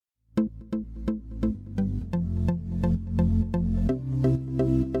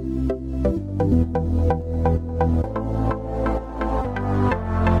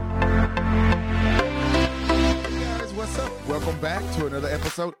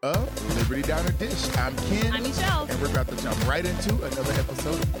episode of Liberty Downer Dish. I'm Ken. I'm Michelle. And we're about to jump right into another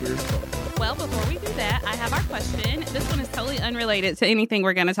episode of Queer as Folk. Well, before we do that, I have our question. This one is totally unrelated to anything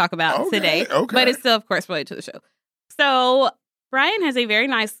we're going to talk about today. Okay. But it's still, of course, related to the show. So, Brian has a very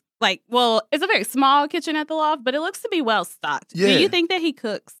nice, it's a very small kitchen at the loft, but it looks to be well stocked. Yeah. Do you think that he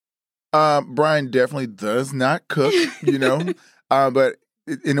cooks? Brian definitely does not cook, but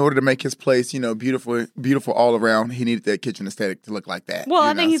in order to make his place, beautiful all around, he needed that kitchen aesthetic to look like that. Well,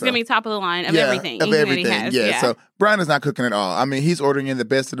 I think he's going to be top of the line of everything. Of everything, that he has. yeah. So Brian is not cooking at all. I mean, he's ordering in the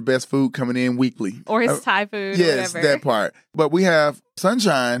best of the best food coming in weekly. Or his Thai food or yes, whatever. that part. But we have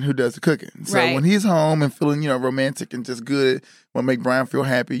Sunshine who does the cooking. So Right. when he's home and feeling, romantic and just good, want to make Brian feel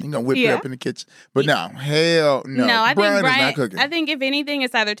happy, whip it up in the kitchen. But no, hell no. No, I think Brian is Brian, not cooking. I think if anything,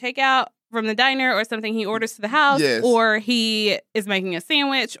 it's either takeout from the diner or something he orders to the house, Yes. or he is making a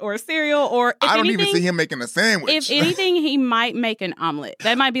sandwich or a cereal, or if I don't anything, even see him making a sandwich. If anything, he might make an omelet.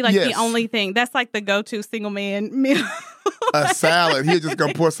 That might be the Yes. only thing. That's like the go-to single man meal. A salad. He's just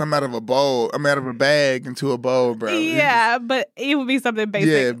going to pour some out of a bag into a bowl, bro. Yeah, but it would be something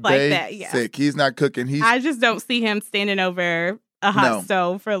basic like that. Yeah. Basic. He's not cooking. I just don't see him standing over a hot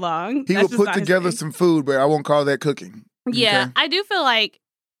stove for long. He That's will just put not his together thing. some food, but I won't call that cooking. Yeah, Okay? I do feel like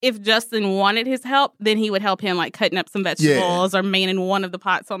if Justin wanted his help, then he would help him cutting up some vegetables or manning one of the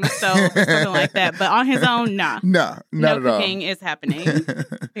pots on the stove or something like that. But on his own, nah. No, not at all. No cooking is happening.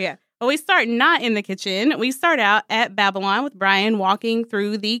 Yeah. But we start not in the kitchen. We start out at Babylon with Brian walking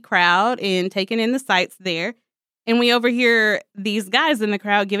through the crowd and taking in the sights there. And we overhear these guys in the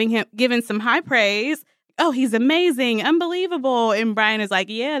crowd giving some high praise. Oh, he's amazing, unbelievable. And Brian is like,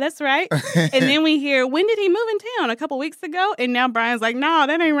 yeah, that's right. And then we hear, when did he move in town? A couple weeks ago? And now Brian's like, no,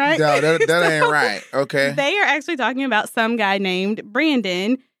 that ain't right. No, that ain't right. Okay. They are actually talking about some guy named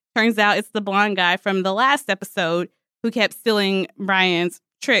Brandon. Turns out it's the blonde guy from the last episode who kept stealing Brian's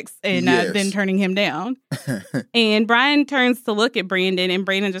tricks and then turning him down. And Brian turns to look at Brandon, and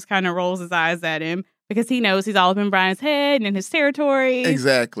Brandon just kind of rolls his eyes at him because he knows he's all up in Brian's head and in his territory.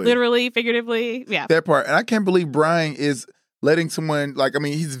 Exactly. Literally, figuratively. Yeah. That part. And I can't believe Brian is letting someone,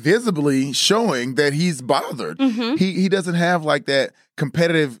 he's visibly showing that he's bothered. Mm-hmm. He doesn't have that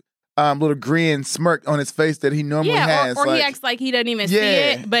competitive little grin smirk on his face that he normally has. Or he acts like he doesn't even see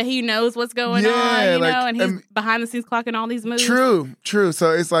it, but he knows what's going on, and he's behind the scenes clocking all these moves. True.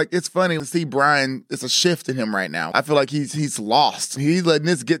 So it's funny to see Brian. It's a shift in him right now. I feel like he's lost. He's letting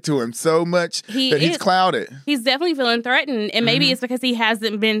this get to him so much that he's clouded. He's definitely feeling threatened, and maybe it's because he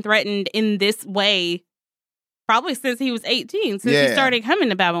hasn't been threatened in this way probably since he was 18, since he started coming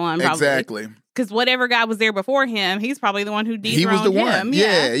to Babylon. Probably. Exactly. Because whatever guy was there before him, he's probably the one who dethroned him. He was the one.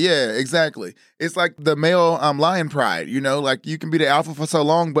 Yeah, exactly. It's like the male lion pride, you can be the alpha for so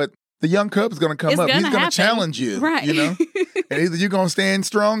long, but the young cub's going to come up. He's going to challenge you, right? And either you're going to stand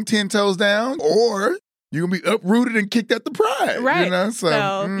strong 10 toes down, or you're going to be uprooted and kicked at the pride, right?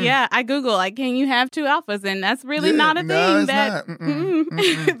 So yeah, I Google, can you have two alphas? And that's really not a thing. It's that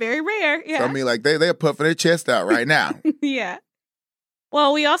not. Very rare. Yeah. So I mean, they're puffing their chest out right now. Yeah.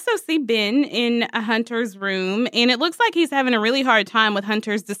 Well, we also see Ben in Hunter's room, and it looks like he's having a really hard time with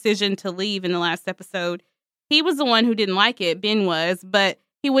Hunter's decision to leave in the last episode. He was the one who didn't like it, Ben was, but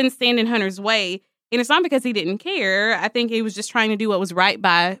he wouldn't stand in Hunter's way. And it's not because he didn't care. I think he was just trying to do what was right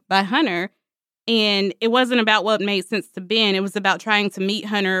by Hunter. And it wasn't about what made sense to Ben. It was about trying to meet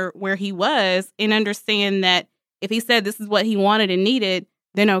Hunter where he was and understand that if he said this is what he wanted and needed,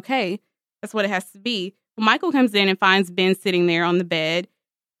 then okay, that's what it has to be. Michael comes in and finds Ben sitting there on the bed,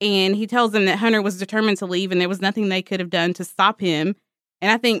 and he tells him that Hunter was determined to leave and there was nothing they could have done to stop him. And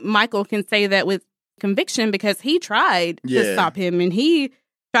I think Michael can say that with conviction because he tried to stop him, and he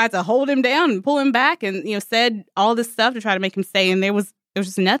tried to hold him down and pull him back and, said all this stuff to try to make him stay, and there was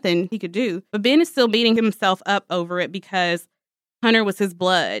just nothing he could do. But Ben is still beating himself up over it because Hunter was his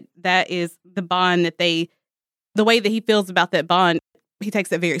blood. That is the bond the way that he feels about that bond, he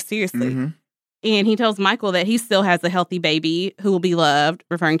takes it very seriously. Mm-hmm. And he tells Michael that he still has a healthy baby who will be loved,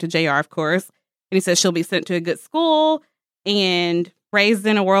 referring to JR, of course. And he says she'll be sent to a good school and raised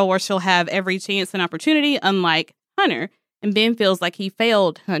in a world where she'll have every chance and opportunity, unlike Hunter. And Ben feels like he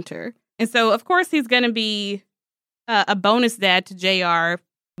failed Hunter. And so, of course, he's going to be a bonus dad to JR.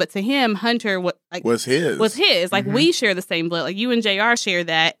 But to him, Hunter was his. Mm-hmm. We share the same blood. You and JR share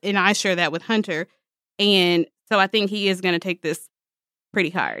that, and I share that with Hunter. And so I think he is going to take this pretty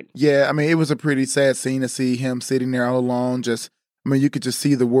hard. Yeah, I mean, it was a pretty sad scene to see him sitting there all alone. You could just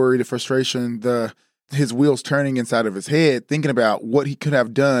see the worry, the frustration, his wheels turning inside of his head, thinking about what he could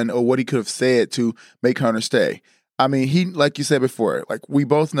have done or what he could have said to make Hunter stay. I mean, he, like you said before, we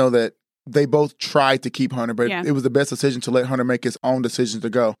both know that they both tried to keep Hunter, but Yeah. it was the best decision to let Hunter make his own decision to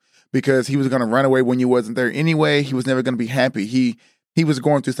go because he was going to run away when you wasn't there anyway. He was never going to be happy. He was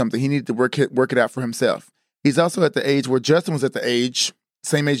going through something. He needed to work it out for himself. He's also at the age where Justin was at the age,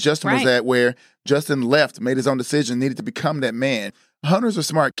 same age Justin was at, where Justin left, made his own decision, needed to become that man. Hunter's a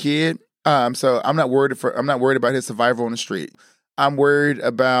smart kid, so I'm not worried about his survival on the street. I'm worried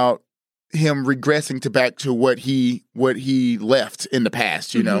about him regressing back to what he left in the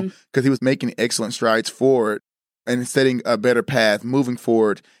past, you know, because he was making excellent strides forward and setting a better path moving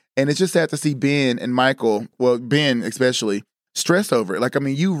forward. And it's just sad to see Ben and Michael, well, Ben especially, stress over it. Like, I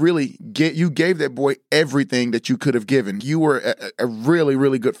mean, you gave that boy everything that you could have given. You were a really,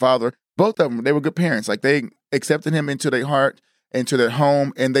 really good father. Both of them, they were good parents. Like, they accepted him into their heart, into their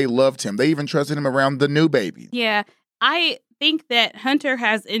home, and they loved him. They even trusted him around the new baby. Yeah. I think that Hunter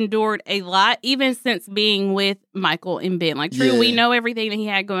has endured a lot, even since being with Michael and Ben. Like, true, we know everything that he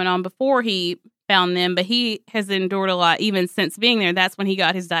had going on before he found them, but he has endured a lot even since being there. That's when he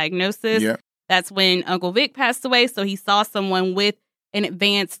got his diagnosis. Yeah. That's when Uncle Vic passed away. So he saw someone with an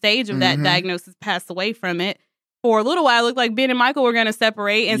advanced stage of that diagnosis pass away from it. For a little while, it looked like Ben and Michael were going to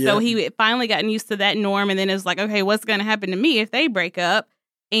separate. And so he finally gotten used to that norm. And then it was like, okay, what's going to happen to me if they break up?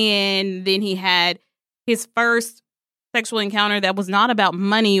 And then he had his first sexual encounter that was not about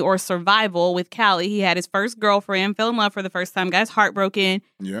money or survival with Callie. He had his first girlfriend, fell in love for the first time, got his heart broken,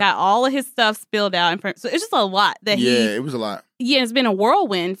 got all of his stuff spilled out. So it's just a lot that it was a lot. Yeah, it's been a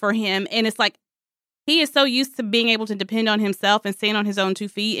whirlwind for him. And it's like, he is so used to being able to depend on himself and stand on his own 2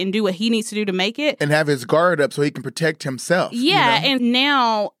 feet and do what he needs to do to make it. And have his guard up so he can protect himself. Yeah, you know? And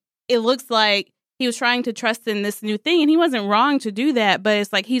now it looks like he was trying to trust in this new thing, and he wasn't wrong to do that, but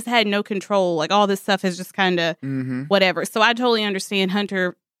it's like he's had no control. Like, all this stuff is just kind of whatever. So I totally understand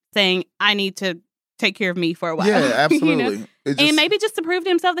Hunter saying, I need to take care of me for a while. Yeah, absolutely. You know? And maybe just to prove to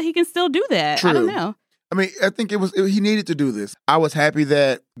himself that he can still do that. True. I don't know. I mean, I think he needed to do this. I was happy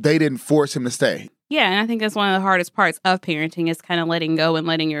that they didn't force him to stay. Yeah, and I think that's one of the hardest parts of parenting is kind of letting go and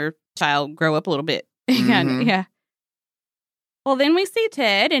letting your child grow up a little bit. Yeah. Well, then we see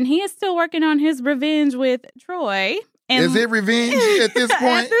Ted, and he is still working on his revenge with Troy. And is it revenge at this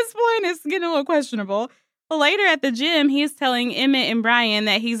point? At this point, it's getting a little questionable. Well, later at the gym, he's telling Emmett and Brian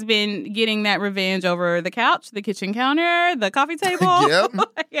that he's been getting that revenge over the couch, the kitchen counter, the coffee table. Yep.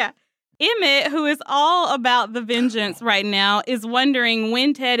 Yeah. Emmett, who is all about the vengeance right now, is wondering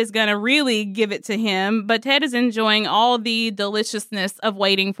when Ted is going to really give it to him. But Ted is enjoying all the deliciousness of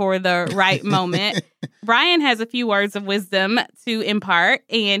waiting for the right moment. Brian has a few words of wisdom to impart,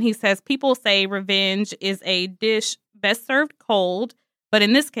 and he says people say revenge is a dish best served cold, but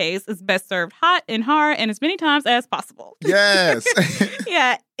in this case, it's best served hot and hard and as many times as possible. Yes.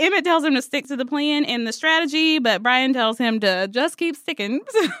 Yeah. Emmett tells him to stick to the plan and the strategy, but Brian tells him to just keep sticking.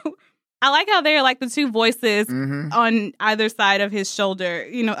 I like how they're like the two voices on either side of his shoulder,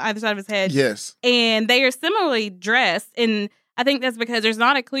 you know, either side of his head. Yes. And they are similarly dressed. And I think that's because there's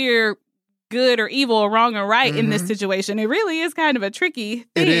not a clear good or evil or wrong or right in this situation. It really is kind of a tricky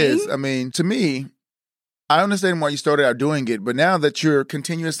thing. It is. I mean, to me, I understand why you started out doing it, but now that you're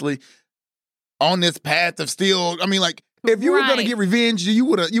continuously on this path of still, I mean, like, if you were going to get revenge, you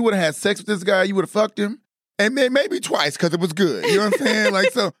would have had sex with this guy, you would have fucked him, and maybe twice because it was good. You know what I'm saying?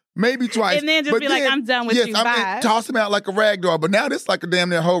 Like, so maybe twice. And then just be like, I'm done with you, bye. Toss him out like a rag doll, but now this like a damn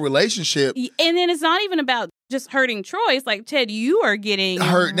near whole relationship. And then it's not even about just hurting Troy. It's like, Ted, you are getting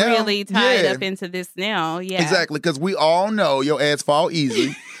hurt now. Really tied up into this now. Yeah. Exactly, because we all know your ass fall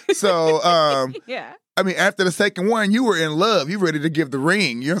easy. So, yeah. I mean, after the second one, you were in love. You ready to give the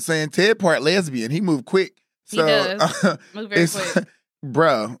ring. You know what I'm saying? Ted part lesbian. He moved quick. So, he does. Move very quick.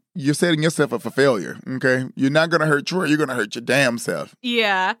 Bro, you're setting yourself up for failure, okay? You're not going to hurt Troy. You're going to hurt your damn self.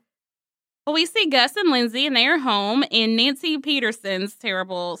 Yeah. Well, we see Gus and Lindsay, and they are home, and Nancy Peterson's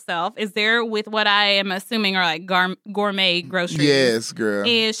terrible self is there with what I am assuming are like gourmet groceries. Yes, girl.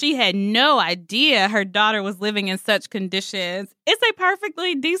 And she had no idea her daughter was living in such conditions. It's a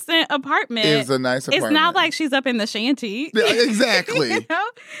perfectly decent apartment. It's a nice apartment. It's not like she's up in the shanty. Yeah, exactly. You know?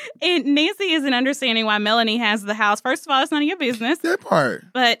 And Nancy isn't understanding why Melanie has the house. First of all, it's none of your business. That part.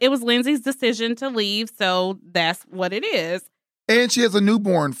 But it was Lindsay's decision to leave, so that's what it is. And she has a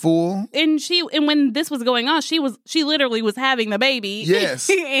newborn, fool. And when this was going on, she literally was having the baby. Yes.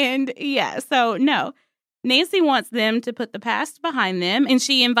 And yeah, so no. Nancy wants them to put the past behind them, and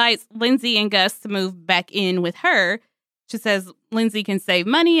she invites Lindsay and Gus to move back in with her. She says Lindsay can save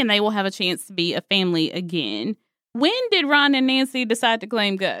money and they will have a chance to be a family again. When did Ron and Nancy decide to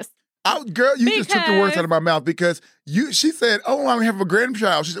claim Gus? Girl, you just took the words out of my mouth because she said, "Oh, I'm having a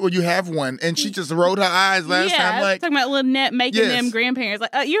grandchild." She said, "Well, you have one," and she just rolled her eyes last time. Like talking about Lynette making them grandparents.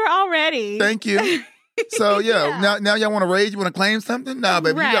 Like you're already. Thank you. So now y'all want to raise? You want to claim something? Nah,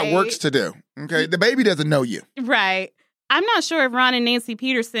 baby, you got works to do. Okay, the baby doesn't know you. Right. I'm not sure if Ron and Nancy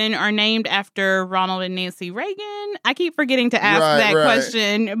Peterson are named after Ronald and Nancy Reagan. I keep forgetting to ask that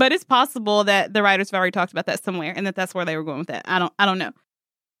question, but it's possible that the writers have already talked about that somewhere and that's where they were going with that. I don't know.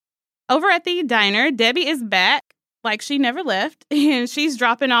 Over at the diner, Debbie is back like she never left, and she's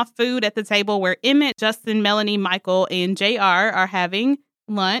dropping off food at the table where Emmett, Justin, Melanie, Michael, and JR are having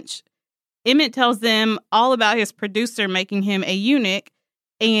lunch. Emmett tells them all about his producer making him a eunuch,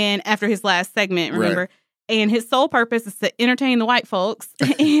 and after his last segment, remember? Right. And his sole purpose is to entertain the white folks.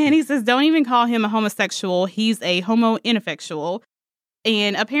 And he says, don't even call him a homosexual. He's a homo ineffectual.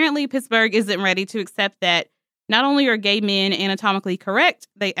 And apparently Pittsburgh isn't ready to accept that not only are gay men anatomically correct,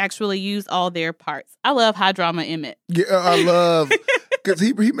 they actually use all their parts. I love high drama Emmett. Yeah, I love, because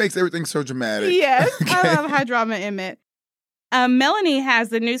he makes everything so dramatic. Yes, okay. I love high drama Emmett. Melanie has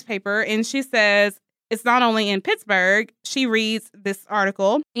the newspaper, and she says, it's not only in Pittsburgh. She reads this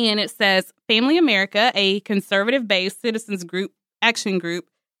article, and it says, Family America, a conservative-based citizens group, action group,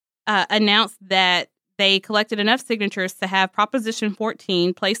 announced that they collected enough signatures to have Proposition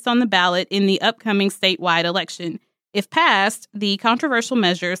 14 placed on the ballot in the upcoming statewide election. If passed, the controversial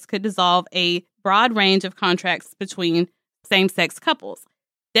measures could dissolve a broad range of contracts between same-sex couples.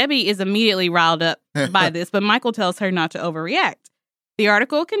 Debbie is immediately riled up by this, but Michael tells her not to overreact. The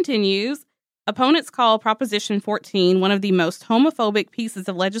article continues, opponents call Proposition 14 one of the most homophobic pieces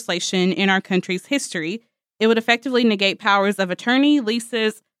of legislation in our country's history. It would effectively negate powers of attorney,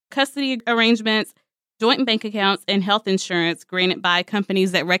 leases, custody arrangements, joint bank accounts, and health insurance granted by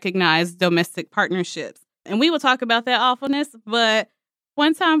companies that recognize domestic partnerships. And we will talk about that awfulness, but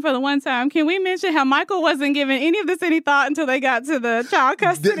one time for the one time, can we mention how Michael wasn't giving any of this any thought until they got to the child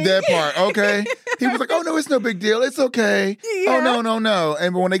custody? That part, okay. He was like, oh, no, it's no big deal. It's okay. Yeah. Oh, no.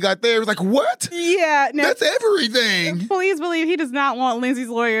 And when they got there, it was like, what? Yeah. No, that's everything. Please believe he does not want Lindsay's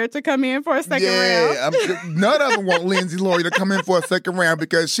lawyer to come in for a second round. None of them want Lindsay's lawyer to come in for a second round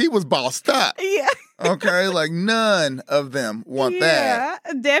because she was bossed up. Yeah. Okay, like none of them want that.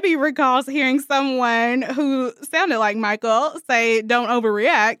 Debbie recalls hearing someone who sounded like Michael say, don't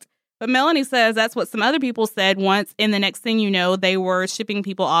overreact. But Melanie says that's what some other people said once, and the next thing you know, they were shipping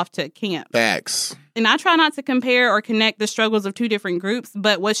people off to camp. Facts. And I try not to compare or connect the struggles of two different groups,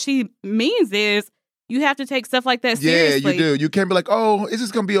 but what she means is you have to take stuff like that seriously. Yeah, you do. You can't be like, oh, it's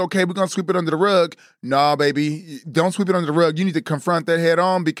just going to be okay. We're going to sweep it under the rug. Nah, baby. Don't sweep it under the rug. You need to confront that head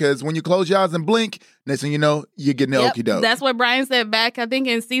on because when you close your eyes and blink, next thing you know, you're getting the okie doke. That's what Brian said back, I think,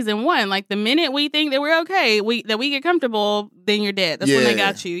 in season 1. Like, the minute we think that we're okay, that we get comfortable, then you're dead. That's when they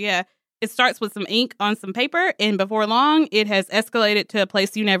got you. Yeah. It starts with some ink on some paper, and before long, it has escalated to a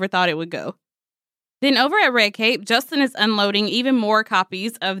place you never thought it would go. Then over at Red Cape, Justin is unloading even more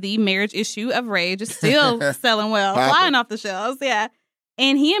copies of the marriage issue of Rage. It's still selling well, flying off the shelves, yeah.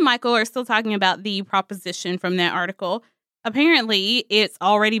 And he and Michael are still talking about the proposition from that article. Apparently, it's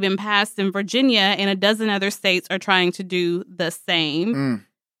already been passed in Virginia, and a dozen other states are trying to do the same.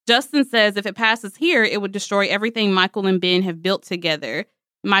 Justin says if it passes here, it would destroy everything Michael and Ben have built together.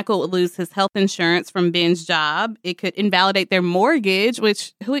 Michael would lose his health insurance from Ben's job. It could invalidate their mortgage,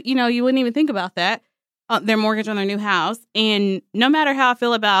 which, you wouldn't even think about that. Their mortgage on their new house. And no matter how I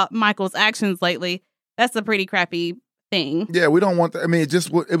feel about Michael's actions lately, that's a pretty crappy thing. Yeah, we don't want that. I mean, it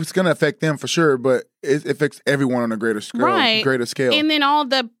was going to affect them for sure, but it affects everyone on a greater scale. Right. Greater scale. And then all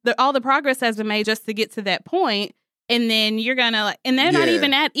the progress has been made just to get to that point. And then you're going to, and they're not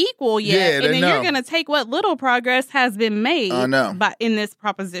even at equal yet. Yeah, and then you're going to take what little progress has been made in this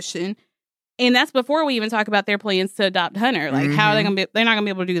proposition. And that's before we even talk about their plans to adopt Hunter. Like, how are they going to be? They're not going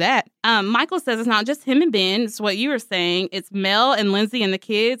to be able to do that. Michael says it's not just him and Ben. It's what you were saying. It's Mel and Lindsay and the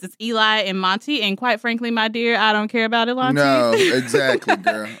kids. It's Eli and Monty. And quite frankly, my dear, I don't care about Elanti. No, exactly,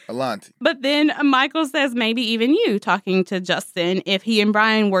 girl. Elanti. But then Michael says maybe even you, talking to Justin, if he and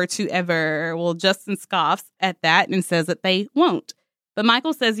Brian were to ever. Well, Justin scoffs at that and says that they won't. But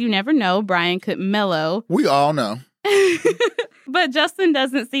Michael says you never know. Brian could mellow. We all know. But Justin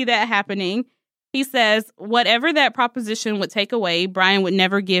doesn't see that happening. He says whatever that proposition would take away, Brian would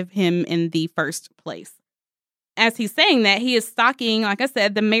never give him in the first place. As he's saying that, he is stalking, like I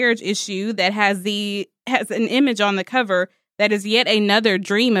said, the marriage issue that has an image on the cover that is yet another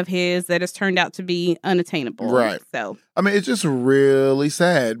dream of his that has turned out to be unattainable. Right. So, I mean, it's just really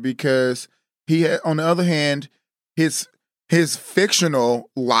sad because on the other hand, his fictional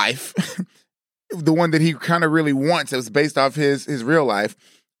life, the one that he kind of really wants, that was based off his real life,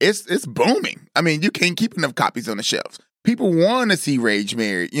 it's booming. I mean, you can't keep enough copies on the shelves. People want to see Rage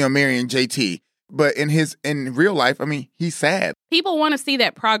married, marrying JT. But in real life, I mean, he's sad. People want to see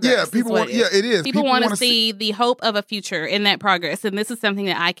that progress. Yeah, people want. Yeah, it is. People want to see the hope of a future in that progress, and this is something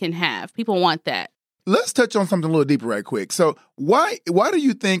that I can have. People want that. Let's touch on something a little deeper right quick. So why do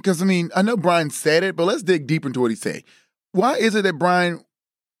you think, because I mean, I know Brian said it, but let's dig deep into what he said. Why is it that Brian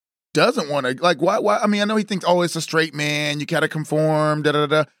doesn't want to, like, why? I mean, I know he thinks, oh, it's a straight man, you gotta conform,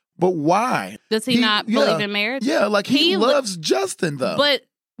 da-da-da-da, but why? Does he not believe in marriage? Yeah, like he loves Justin, though.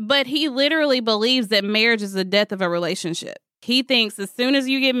 But he literally believes that marriage is the death of a relationship. He thinks as soon as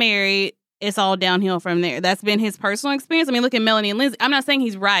you get married, it's all downhill from there. That's been his personal experience. I mean, look at Melanie and Lindsay. I'm not saying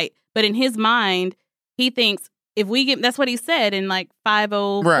he's right, but in his mind, he thinks if we get, that's what he said in like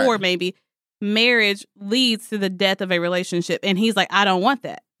 504 maybe, marriage leads to the death of a relationship. And he's like, I don't want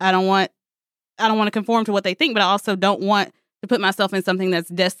that. I don't want to conform to what they think, but I also don't want to put myself in something that's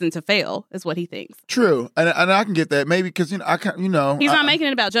destined to fail, is what he thinks. True. And I can get that. Maybe because, he's not making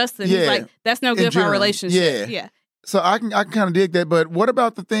it about Justin. Yeah, he's like, that's no good for our relationship. Yeah. So I can kind of dig that. But what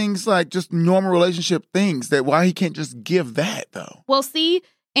about the things like just normal relationship things, why he can't just give that, though? Well, see,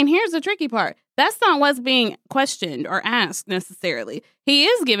 and here's the tricky part. That's not what's being questioned or asked necessarily. He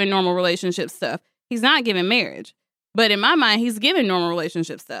is giving normal relationship stuff. He's not giving marriage. But in my mind, he's giving normal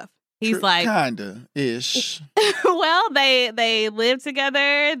relationship stuff. He's like, kinda-ish. Well, they live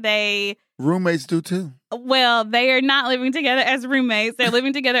together. Roommates do too. Well, they are not living together as roommates. They're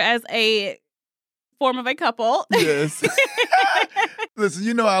living together as a form of a couple. Yes.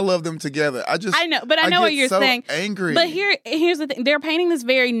 Listen, I love them together. I know, but I know what you're saying. Angry. But here's the thing. They're painting this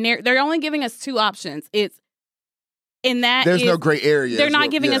very they're only giving us two options. There's no gray area. They're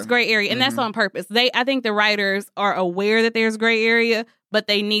not giving us gray area, and that's on purpose. I think the writers are aware that there's gray area, but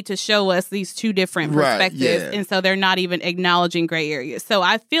they need to show us these two different perspectives, and so they're not even acknowledging gray areas. So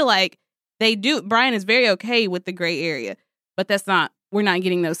I feel like Brian is very okay with the gray area, but we're not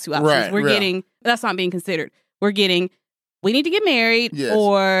getting those two options. That's not being considered. We're getting, we need to get married,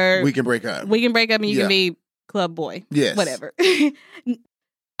 or we can break up. We can break up, and you can be club boy. Yes. Whatever.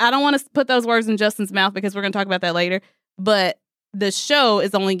 I don't want to put those words in Justin's mouth because we're going to talk about that later. But the show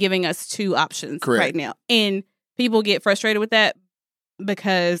is only giving us two options right now. And people get frustrated with that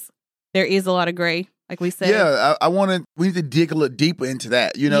because there is a lot of gray, like we said. Yeah, we need to dig a little deeper into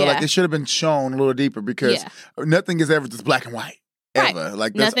that. Like it should have been shown a little deeper because nothing is ever just black and white. Ever. Right.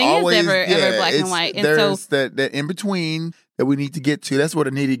 Like there's nothing always is ever black and white. And there's that in between that we need to get to. That's what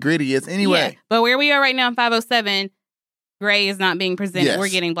the nitty gritty is anyway. Yeah. But where we are right now in 507, gray is not being presented. Yes. We're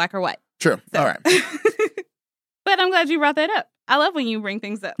getting black or white. True. So. All right. But I'm glad you brought that up. I love when you bring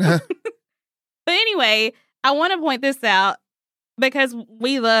things up. But anyway, I want to point this out because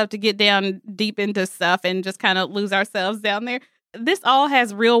we love to get down deep into stuff and just kind of lose ourselves down there. This all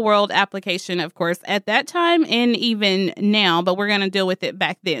has real world application, of course, at that time and even now, but we're going to deal with it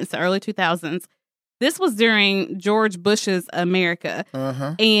back then. So early 2000s. This was during George Bush's America.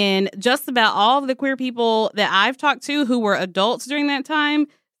 Uh-huh. And just about all of the queer people that I've talked to who were adults during that time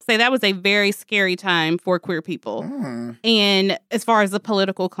say that was a very scary time for queer people. And as far as the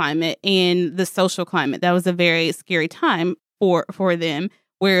political climate and the social climate, that was a very scary time for them,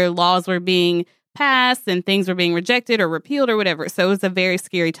 where laws were being passed and things were being rejected or repealed or whatever. So it was a very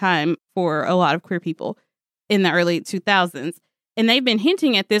scary time for a lot of queer people in the early 2000s. And they've been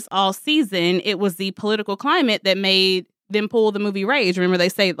hinting at this all season. It was the political climate that made them pull the movie Rage. Remember, they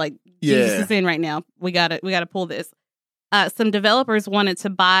say, like, Jesus is in right now. We gotta pull this. Some developers wanted to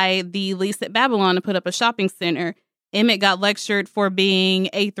buy the lease at Babylon to put up a shopping center. Emmett got lectured for being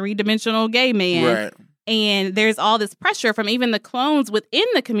a 3-dimensional gay man. Right. And there's all this pressure from even the clones within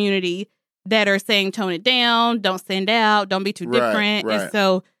the community that are saying, tone it down, don't stand out, don't be too different. Right. And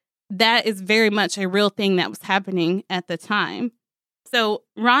so that is very much a real thing that was happening at the time. So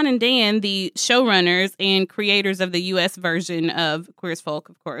Ron and Dan, the showrunners and creators of the U.S. version of Queer as Folk,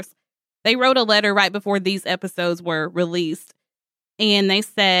 of course, they wrote a letter right before these episodes were released. And they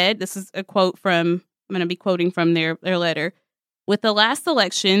said, this is a quote from, I'm going to be quoting from their letter. With the last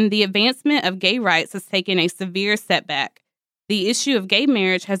election, the advancement of gay rights has taken a severe setback. The issue of gay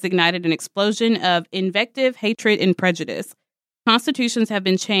marriage has ignited an explosion of invective, hatred, and prejudice. Constitutions have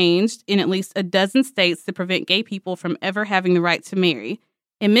been changed in at least a dozen states to prevent gay people from ever having the right to marry.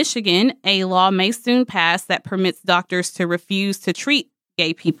 In Michigan, a law may soon pass that permits doctors to refuse to treat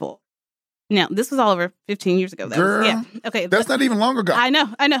gay people. Now, this was all over 15 years ago. Okay. That's not even long ago. I know.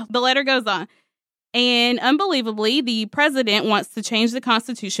 The letter goes on. And unbelievably, the president wants to change the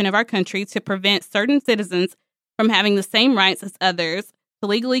Constitution of our country to prevent certain citizens from having the same rights as others, to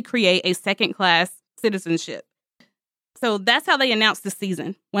legally create a second-class citizenship. So that's how they announced the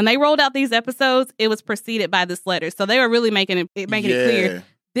season. When they rolled out these episodes, it was preceded by this letter. So they were really making it clear,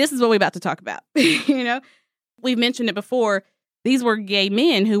 this is what we're about to talk about. We've mentioned it before. These were gay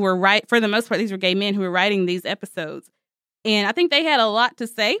men who were for the most part, these were gay men who were writing these episodes. And I think they had a lot to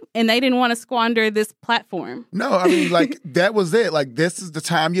say, and they didn't want to squander this platform. No, I mean, that was it. This is the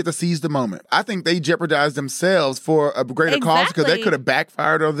time you have to seize the moment. I think they jeopardized themselves for a greater cause because they could have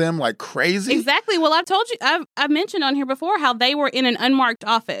backfired on them like crazy. Exactly. Well, I've told you, I've mentioned on here before how they were in an unmarked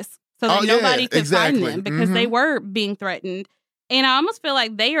office so that nobody could find them because they were being threatened. And I almost feel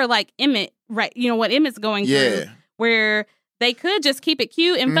like they are like Emmett, right? What Emmett's going through, where they could just keep it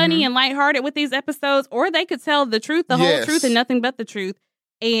cute and funny and lighthearted with these episodes, or they could tell the truth, the whole truth, and nothing but the truth.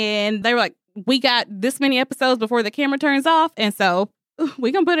 And they were like, we got this many episodes before the camera turns off, and so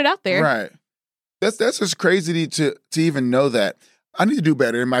we can put it out there. Right. That's just crazy to even know that. I need to do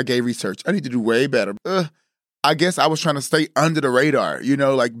better in my gay research. I need to do way better. I guess I was trying to stay under the radar,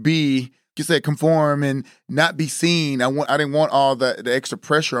 be... You said conform and not be seen. I didn't want all the extra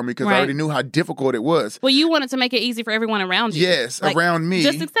pressure on me because I already knew how difficult it was. Well, you wanted to make it easy for everyone around you. Yes, around me.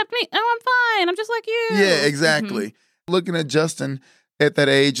 Just accept me. Oh, I'm fine. I'm just like you. Yeah, exactly. Looking at Justin at that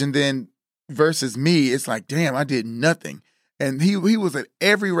age and then versus me, it's like, damn, I did nothing. And he was at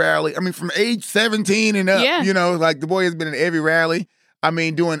every rally. I mean, from age 17 and up, the boy has been in every rally. I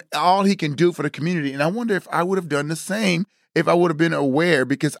mean, doing all he can do for the community. And I wonder if I would have done the same if I would have been aware,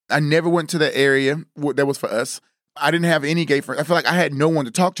 because I never went to that area that was for us. I didn't have any gay friends. I feel like I had no one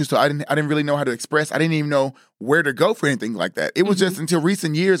to talk to, so I didn't really know how to express. I didn't even know where to go for anything like that. It was just until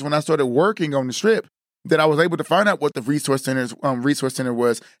recent years when I started working on the Strip that I was able to find out what the resource center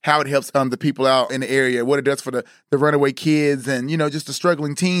was, how it helps the people out in the area, what it does for the runaway kids and, just the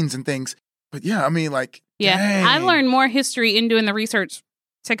struggling teens and things. But yeah, I mean, dang. I learned more history in doing the research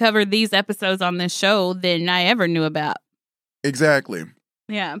to cover these episodes on this show than I ever knew about. Exactly.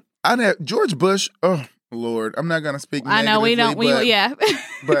 Yeah. George Bush, oh, Lord, I'm not going to speak negatively. I know, we don't,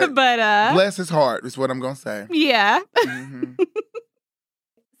 but but bless his heart is what I'm going to say. Yeah.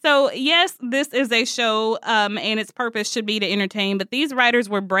 So, yes, this is a show, and its purpose should be to entertain, but these writers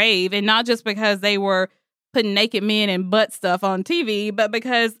were brave, and not just because they were putting naked men and butt stuff on TV, but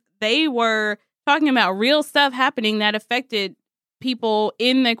because they were talking about real stuff happening that affected people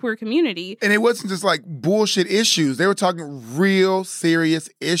in the queer community. And it wasn't just bullshit issues. They were talking real serious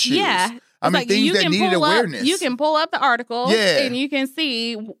issues. Yeah. I mean, things that needed awareness. You can pull up the article and you can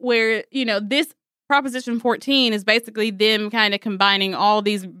see where, this Proposition 14 is basically them kind of combining all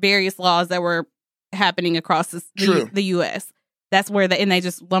these various laws that were happening across the U.S. That's where and they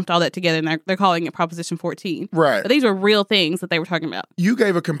just lumped all that together and they're calling it Proposition 14. Right. But these were real things that they were talking about. You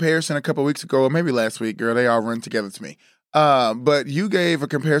gave a comparison a couple of weeks ago, or maybe last week, girl. They all run together to me. But you gave a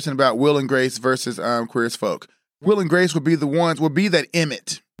comparison about Will and Grace versus Queer as Folk. Will and Grace would be that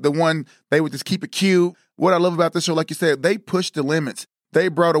Emmett, the one they would just keep it cute. What I love about this show, like you said, they pushed the limits. They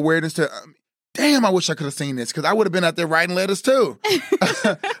brought awareness to, damn, I wish I could have seen this because I would have been out there writing letters too.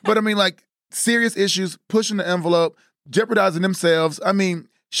 But I mean, serious issues, pushing the envelope, jeopardizing themselves. I mean,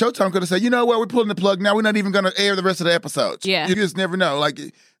 Showtime could have said, you know what, we're pulling the plug now. We're not even going to air the rest of the episodes. Yeah. You just never know.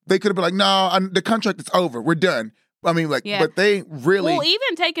 They could have been like, no, the contract is over. We're done. I mean, but they really... Well,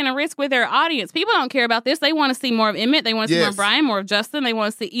 even taking a risk with their audience. People don't care about this. They want to see more of Emmett. They want to see more of Brian, more of Justin. They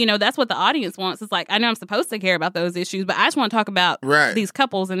want to see, that's what the audience wants. It's I know I'm supposed to care about those issues, but I just want to talk about these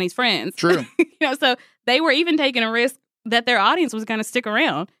couples and these friends. True. So they were even taking a risk that their audience was going to stick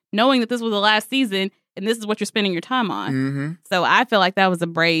around, knowing that this was the last season and this is what you're spending your time on. Mm-hmm. So I feel like that was a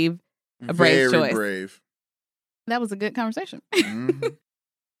brave choice. Very brave. That was a good conversation. Mm-hmm.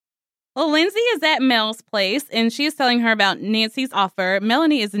 Well, Lindsay is at Mel's place, and she is telling her about Nancy's offer.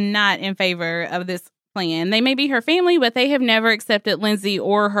 Melanie is not in favor of this plan. They may be her family, but they have never accepted Lindsay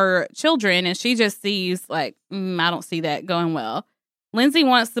or her children, and she just sees, I don't see that going well. Lindsay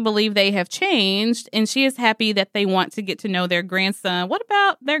wants to believe they have changed, and she is happy that they want to get to know their grandson. What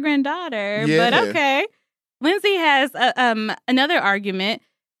about their granddaughter? Yeah. But okay. Lindsay has another argument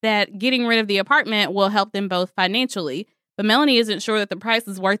that getting rid of the apartment will help them both financially. But Melanie isn't sure that the price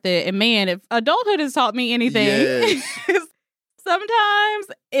is worth it. And man, if adulthood has taught me anything, sometimes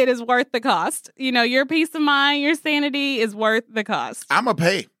it is worth the cost. Your peace of mind, your sanity is worth the cost. I'm going to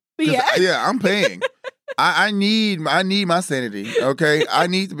pay. Yeah, I'm paying. I need my sanity, okay? I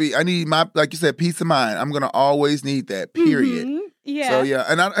need my, like you said, peace of mind. I'm going to always need that, period. Mm-hmm. Yeah. So, yeah.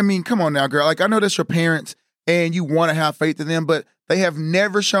 And I mean, come on now, girl. I know that's your parents and you want to have faith in them, but they have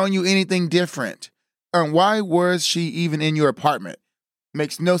never shown you anything different. Why was she even in your apartment?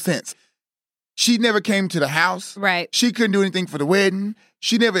 Makes no sense. She never came to the house. Right. She couldn't do anything for the wedding.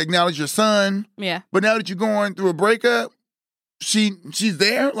 She never acknowledged your son. Yeah. But now that you're going through a breakup, she's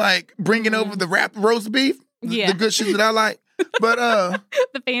there, like, bringing over the wrapped roast beef. The good shit that I like. But,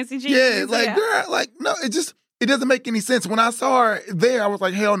 the fancy cheese. Yeah, like, girl, like, no, it doesn't make any sense. When I saw her there, I was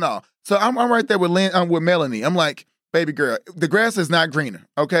like, hell no. So I'm right there with with Melanie. I'm like, baby girl, the grass is not greener,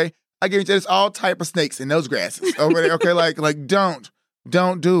 okay? I guarantee there's all type of snakes in those grasses. Okay, like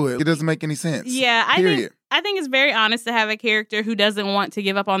don't do it. It doesn't make any sense. Yeah, I think it's very honest to have a character who doesn't want to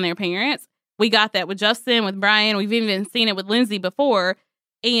give up on their parents. We got that with Justin, with Brian. We've even seen it with Lindsay before.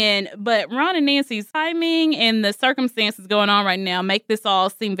 But Ron and Nancy's timing and the circumstances going on right now make this all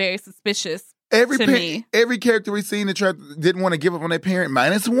seem very suspicious to me. Every character we've seen that didn't want to give up on their parent,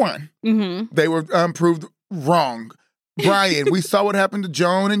 minus one. Mm-hmm. They were proved wrong. Brian, we saw what happened to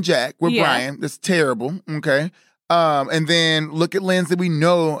Joan and Jack with Brian. That's terrible, okay? And then look at Lindsay. We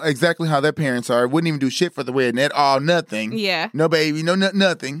know exactly how their parents are. Wouldn't even do shit for the wedding at all. Nothing. Yeah. No baby,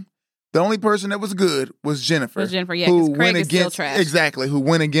 nothing. The only person that was good was Jennifer. Yeah, because Craig is still trash. Exactly, who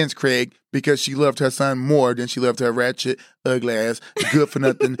went against Craig because she loved her son more than she loved her ratchet, ugly ass, good for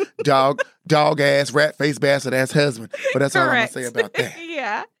nothing, dog ass, rat face bastard ass husband. But that's all I'm going to say about that.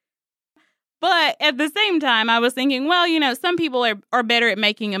 Yeah. But at the same time, I was thinking, well, some people are better at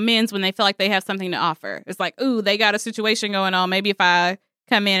making amends when they feel like they have something to offer. It's like, ooh, they got a situation going on. Maybe if I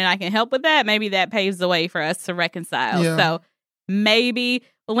come in and I can help with that, maybe that paves the way for us to reconcile. Yeah. So maybe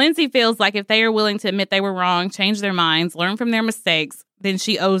Lindsay feels like if they are willing to admit they were wrong, change their minds, learn from their mistakes, then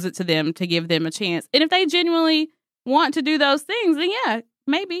she owes it to them to give them a chance. And if they genuinely want to do those things, then yeah,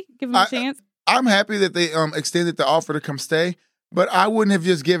 maybe give them a chance. I'm happy that they extended the offer to come stay, but I wouldn't have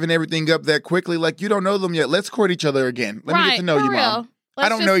just given everything up that quickly. Like, you don't know them yet. Let's court each other again. Let me get to know you, Mom. I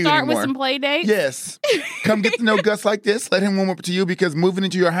don't know you anymore. Start with some play dates. Yes. Come get to know Gus like this. Let him warm up to you because moving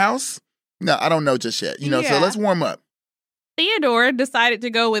into your house, no, I don't know just yet. So let's warm up. Theodore decided to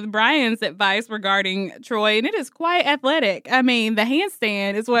go with Brian's advice regarding Troy, and it is quite athletic. I mean, the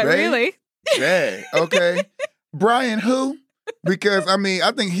handstand is what really... Yeah, okay. Brian who? Because,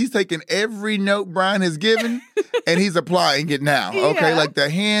 I think he's taking every note Brian has given, and he's applying it now, okay? Yeah. Like the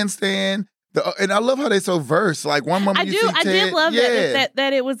handstand, and I love how they're so versed. Like, one moment you see Ted... I did love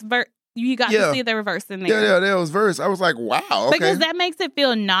that it was... You got to see the reverse in there. Yeah, that was verse. I was like, wow, okay. Because that makes it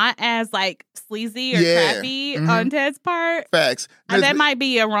feel not as, like, sleazy or crappy on Ted's part. Facts. That might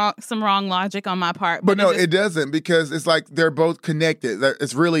be some wrong logic on my part. But no, it doesn't, because it's like they're both connected.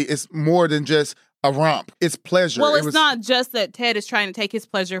 It's more than just a romp. It's pleasure. Well, it's not just that Ted is trying to take his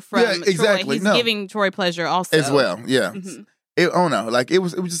pleasure from Troy. He's giving Troy pleasure also. As well, yeah. Mm-hmm.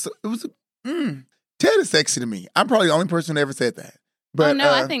 Ted is sexy to me. I'm probably the only person who ever said that. But,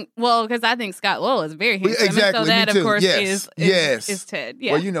 I think Scott Lowell is very handsome. Exactly. So that, of course, is Ted.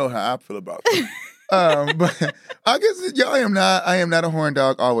 Yeah. Well, you know how I feel about that. But I guess I am not a horn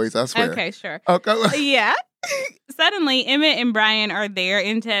dog always, I swear. Okay, sure. Okay. Yeah. Suddenly, Emmett and Brian are there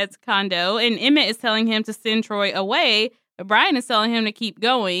in Ted's condo, and Emmett is telling him to send Troy away, but Brian is telling him to keep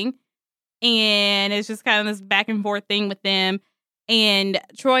going. And it's just kind of this back and forth thing with them. And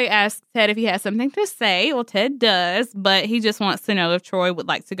Troy asks Ted if he has something to say. Well, Ted does, but he just wants to know if Troy would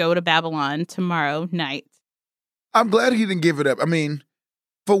like to go to Babylon tomorrow night. I'm glad he didn't give it up. I mean,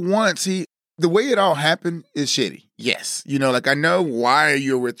 for once, the way it all happened is shitty. Yes. I know why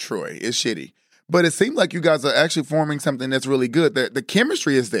you're with Troy. It's shitty. But it seemed like you guys are actually forming something that's really good. The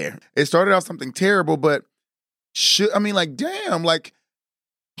chemistry is there. It started off something terrible, but damn, like...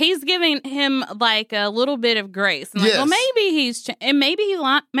 He's giving him like a little bit of grace. And well, maybe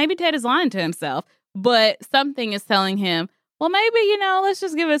maybe Ted is lying to himself, but something is telling him, well, maybe, let's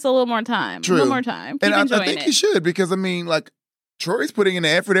just give us a little more time. True. A little more time. Keep enjoying I think he should, because Troy's putting in the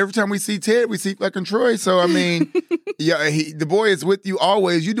effort. Every time we see Ted, we see fucking Troy. So, the boy is with you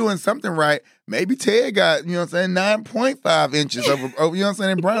always. You're doing something right. Maybe Ted got, 9.5 inches over,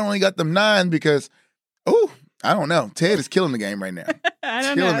 and Brian only got them 9 because, I don't know. Ted is killing the game right now. I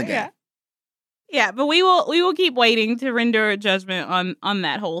don't know. Yeah, but we will keep waiting to render a judgment on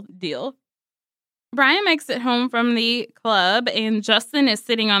that whole deal. Brian makes it home from the club, and Justin is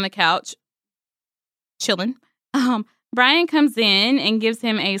sitting on the couch, chilling. Brian comes in and gives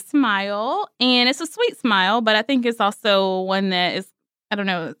him a smile, and it's a sweet smile, but I think it's also one that is, I don't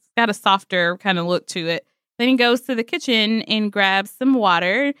know, it's got a softer kind of look to it. Then he goes to the kitchen and grabs some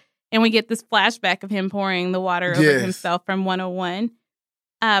water. And we get this flashback of him pouring the water over himself from 101.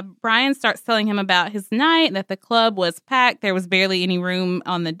 Brian starts telling him about his night, that the club was packed. There was barely any room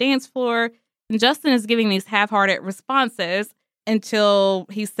on the dance floor. And Justin is giving these half-hearted responses until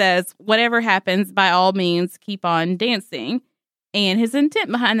he says, whatever happens, by all means, keep on dancing. And his intent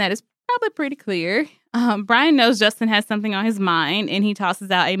behind that is probably pretty clear. Brian knows Justin has something on his mind, and he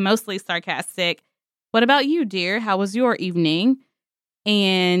tosses out a mostly sarcastic, "What about you, dear? How was your evening?"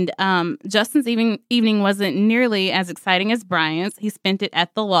 And Justin's evening wasn't nearly as exciting as Brian's. He spent it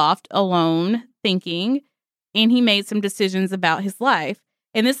at the loft alone, thinking, and he made some decisions about his life.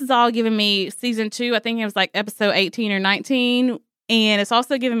 And this is all giving me season 2. I think it was like episode 18 or 19. And it's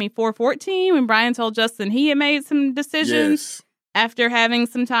also giving me 414 when Brian told Justin he had made some decisions after having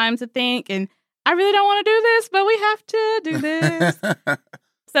some time to think. And I really don't want to do this, but we have to do this.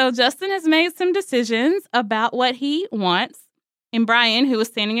 So Justin has made some decisions about what he wants. And Brian, who was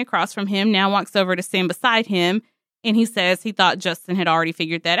standing across from him, now walks over to stand beside him. And he says he thought Justin had already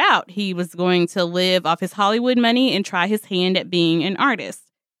figured that out. He was going to live off his Hollywood money and try his hand at being an artist.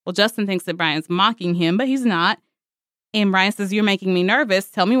 Well, Justin thinks that Brian's mocking him, but he's not. And Brian says, "You're making me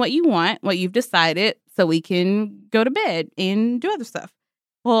nervous. Tell me what you want, what you've decided, so we can go to bed and do other stuff."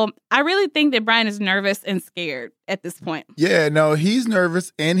 Well, I really think that Brian is nervous and scared at this point. Yeah, no, he's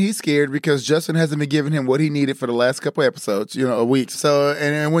nervous and he's scared because Justin hasn't been giving him what he needed for the last couple episodes, a week. So,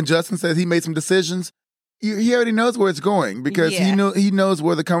 and when Justin says he made some decisions, he already knows where it's going because he knows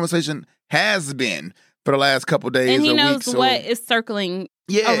where the conversation has been for the last couple days and he or knows weeks. What is circling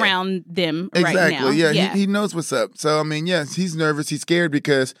around them right now. Exactly, yeah. He knows what's up. So, I mean, yes, he's nervous, he's scared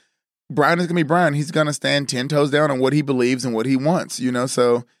because Brian is going to be Brian. He's going to stand 10 toes down on what he believes and what he wants,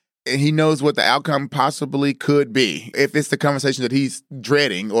 so and he knows what the outcome possibly could be if it's the conversation that he's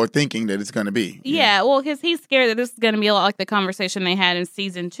dreading or thinking that it's going to be. Yeah, well, because he's scared that this is going to be a lot like the conversation they had in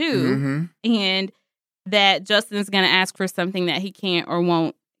season 2 and that Justin's going to ask for something that he can't or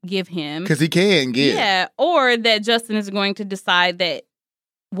won't give him. Because he can give. Yeah, or that Justin is going to decide that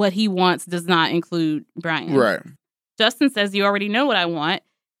what he wants does not include Brian. Right. Justin says, "You already know what I want."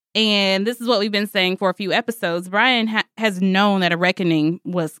 And this is what we've been saying for a few episodes. Brian has known that a reckoning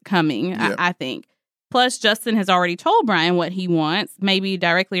was coming, I think. Plus, Justin has already told Brian what he wants, maybe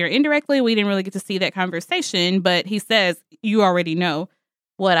directly or indirectly. We didn't really get to see that conversation, but he says, "You already know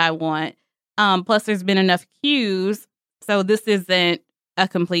what I want." Plus, there's been enough cues, so this isn't a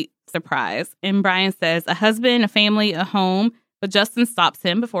complete surprise. And Brian says, "A husband, a family, a home." But Justin stops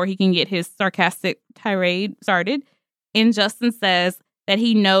him before he can get his sarcastic tirade started. And Justin says that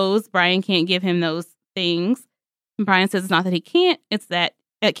he knows Brian can't give him those things. And Brian says it's not that he can't, it's that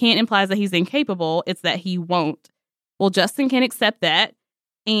it can't implies that he's incapable, it's that he won't. Well, Justin can accept that.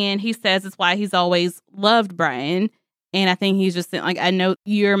 And he says it's why he's always loved Brian. And I think he's just like, "I know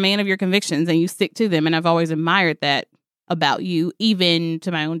you're a man of your convictions and you stick to them. And I've always admired that about you, even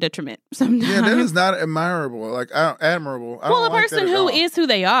to my own detriment sometimes." Yeah, that is not admirable. Admirable. Well, a person who is who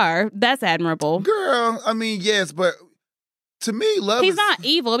they are, that's admirable. Girl, I mean, yes, but to me, love He's not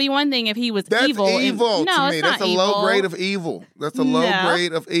evil. It'd be one thing if he was evil. That's evil no, to it's me. not That's a evil. low grade of evil. That's a low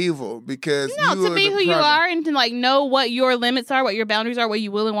grade of evil because to be who you are and to know what your limits are, what your boundaries are, what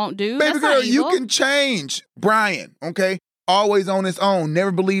you will and won't do. Baby that's girl, not evil. you can change. Brian, okay? Always on his own,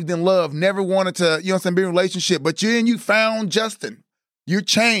 never believed in love, never wanted to, be in a relationship, but you found Justin. You're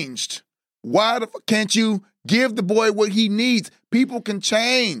changed. Why the fuck can't you give the boy what he needs? People can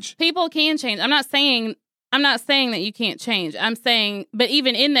change. People can change. I'm not saying that you can't change. I'm saying, but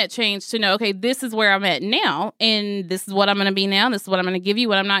even in that change to know, okay, this is where I'm at now, and this is what I'm going to be now. This is what I'm going to give you,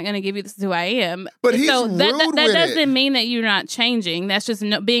 what I'm not going to give you. This is who I am. But he's rude that with doesn't mean that you're not changing. That's just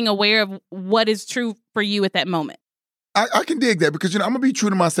being aware of what is true for you at that moment. I can dig that because, I'm going to be true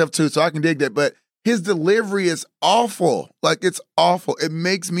to myself too, so I can dig that. But his delivery is awful. Like, it's awful. It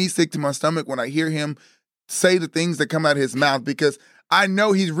makes me sick to my stomach when I hear him say the things that come out of his mouth because I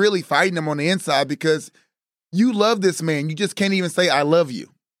know he's really fighting them on the inside because you love this man. You just can't even say, "I love you."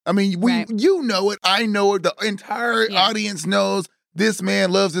 I mean, you know it. I know it. The entire audience knows this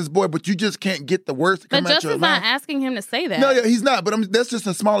man loves this boy, but you just can't get the words to come out your mouth. But Justin's not asking him to say that. No, he's not. But that's just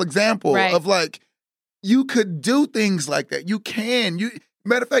a small example of you could do things like that. You can.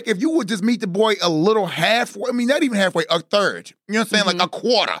 Matter of fact, if you would just meet the boy a little halfway, I mean, not even halfway, a third. You know what I'm saying? Like a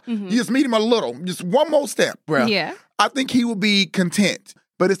quarter. You just meet him a little. Just one more step, bro. Yeah. I think he will be content.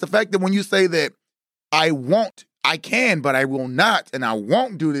 But it's the fact that when you say that I can, but I will not, and I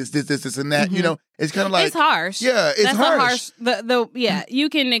won't do this, and that, it's kind of like... It's harsh. Yeah, it's harsh. You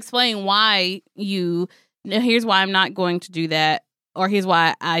can explain why here's why I'm not going to do that. Or here's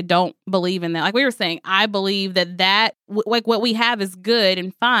why I don't believe in that. Like we were saying, I believe that what we have is good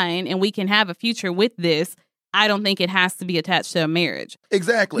and fine, and we can have a future with this. I don't think it has to be attached to a marriage.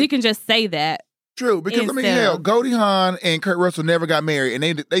 Exactly. You can just say that. True, because I mean, hell, Goldie Hawn and Kurt Russell never got married,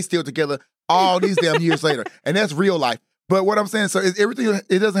 and they still together all these damn years later, and that's real life. But what I'm saying,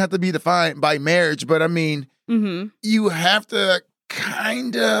 it doesn't have to be defined by marriage, but I mean, you have to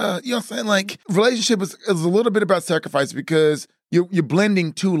kinda, you know what I'm saying? Like, relationship is a little bit about sacrifice because you're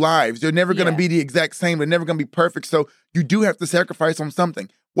blending two lives. They're never gonna be the exact same. They're never gonna be perfect. So you do have to sacrifice on something.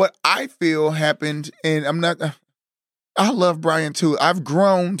 What I feel happened, and I love Brian too. I've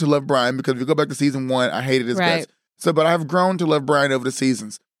grown to love Brian because if you go back to season 1, I hated his guts. So, but I've grown to love Brian over the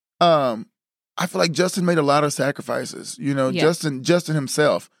seasons. I feel like Justin made a lot of sacrifices. You know, Justin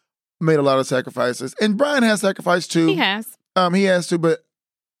himself made a lot of sacrifices. And Brian has sacrificed too. He has. He has too, but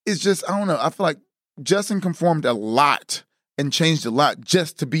it's just, I don't know. I feel like Justin conformed a lot and changed a lot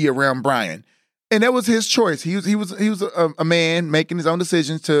just to be around Brian. And that was his choice. He was a man making his own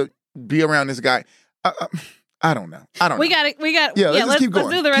decisions to be around this guy. I don't know. We got it. Let's do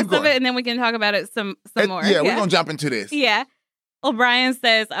the rest of it, and then we can talk about it some more. Yeah, we're going to jump into this. Yeah. Well, Brian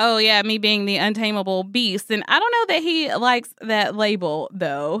says, oh, yeah, me being the untamable beast. And I don't know that he likes that label,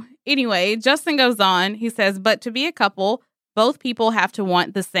 though. Anyway, Justin goes on. He says, but to be a couple, both people have to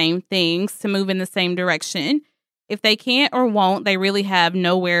want the same things to move in the same direction. If they can't or won't, they really have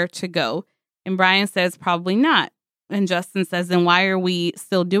nowhere to go. And Brian says, probably not. And Justin says, then why are we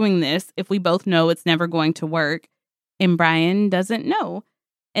still doing this if we both know it's never going to work? And Brian doesn't know.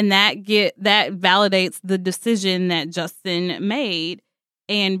 And that validates the decision that Justin made.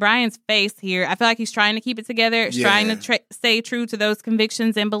 And Brian's face here, I feel like he's trying to keep it together, trying to stay true to those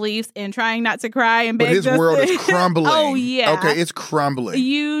convictions and beliefs and trying not to cry and beg But his Justin. world is crumbling. Oh, yeah. Okay, it's crumbling.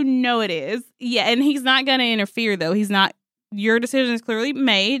 You know it is. Yeah, and he's not going to interfere, though. Your decision is clearly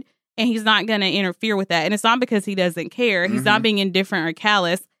made. And he's not going to interfere with that. And it's not because he doesn't care. He's not being indifferent or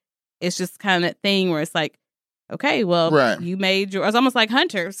callous. It's just kind of that thing where it's like, okay, well, you made it's almost like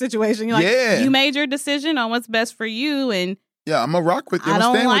Hunter situation. You're like, you made your decision on what's best for you. And I'm going to rock with you. I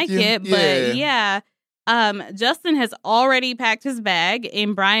don't like it. But Justin has already packed his bag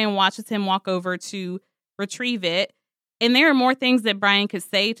and Brian watches him walk over to retrieve it. And there are more things that Brian could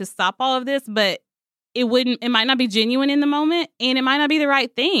say to stop all of this, but it might not be genuine in the moment, and it might not be the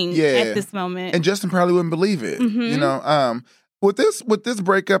right thing at this moment. And Justin probably wouldn't believe it. You know, with this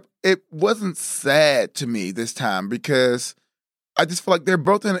breakup, it wasn't sad to me this time because I just feel like they're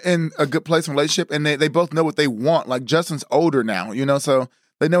both in a good place in relationship, and they both know what they want. Like Justin's older now, you know, so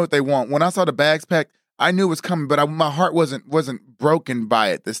they know what they want. When I saw the bags packed, I knew it was coming, but my heart wasn't broken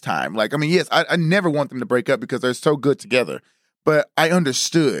by it this time. Like, I mean, yes, I never want them to break up because they're so good together. But I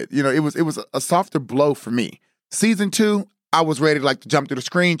understood, you know, it was a softer blow for me. Season 2, I was ready to jump through the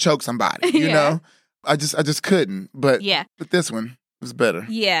screen, choke somebody, you know? I just couldn't. But this one was better.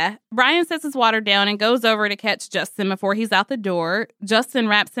 Yeah. Brian sets his water down and goes over to catch Justin before he's out the door. Justin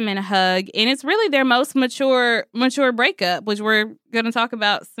wraps him in a hug, and it's really their most mature breakup, which we're going to talk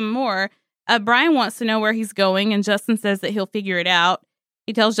about some more. Brian wants to know where he's going, and Justin says that he'll figure it out.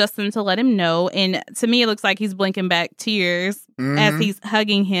 He tells Justin to let him know. And to me, it looks like he's blinking back tears as he's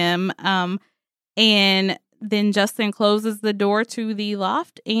hugging him. And then Justin closes the door to the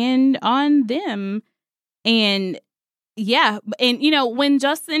loft and on them. And and, you know, when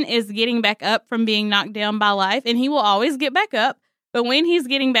Justin is getting back up from being knocked down by life, and he will always get back up, but when he's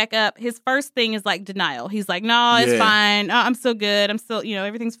getting back up, his first thing is like denial. He's like, no, it's fine. I'm still good. I'm still, you know,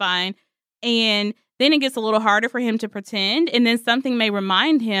 everything's fine. And then it gets a little harder for him to pretend, and then something may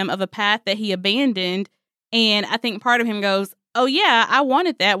remind him of a path that he abandoned, and I think part of him goes, oh yeah, I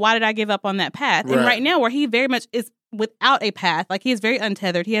wanted that. Why did I give up on that path? Right. And right now, where he very much is without a path, like he is very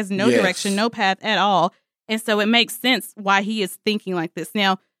untethered. He has no direction, no path at all, and so it makes sense why he is thinking like this.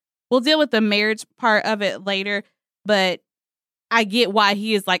 Now, we'll deal with the marriage part of it later, but I get why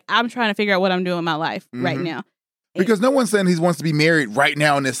he is like, I'm trying to figure out what I'm doing in my life right now. Because no one's saying he wants to be married right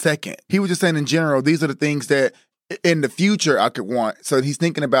now in this second. He was just saying in general, these are the things that in the future I could want. So he's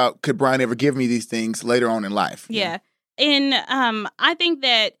thinking about, could Brian ever give me these things later on in life? Yeah. And I think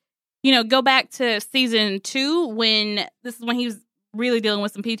that, you know, go back to season 2 when this is when he was really dealing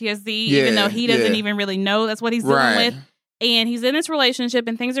with some PTSD, even though he doesn't even really know that's what he's dealing with. And he's in this relationship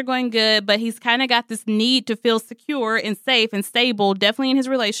and things are going good, but he's kind of got this need to feel secure and safe and stable, definitely in his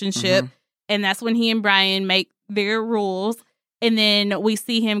relationship. And that's when he and Brian make their rules. And then we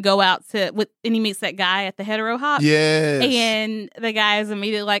see him go out and he meets that guy at the hetero hop. Yes. And the guy is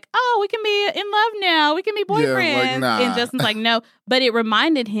immediately like, oh, we can be in love now. We can be boyfriends. Yeah, like, nah. And Justin's like, no. But it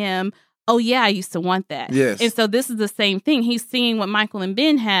reminded him, oh, yeah, I used to want that. Yes. And so this is the same thing. He's seeing what Michael and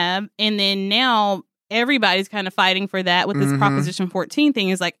Ben have. And then now everybody's kind of fighting for that with this Proposition 14 thing.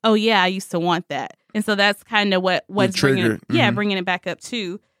 Is like, oh, yeah, I used to want that. And so that's kind of what's bringing it back up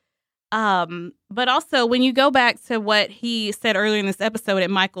too. But also when you go back to what he said earlier in this episode at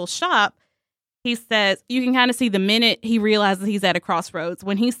Michael's shop, he says you can kind of see the minute he realizes he's at a crossroads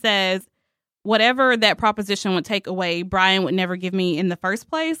when he says, whatever that proposition would take away, Brian would never give me in the first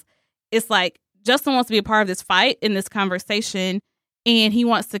place. It's like Justin wants to be a part of this fight in this conversation, and he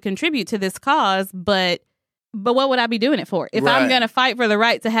wants to contribute to this cause, but what would I be doing it for? If I'm going to fight for the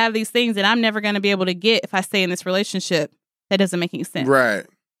right to have these things that I'm never going to be able to get if I stay in this relationship, that doesn't make any sense. Right.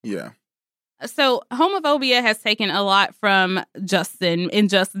 Yeah. So homophobia has taken a lot from Justin in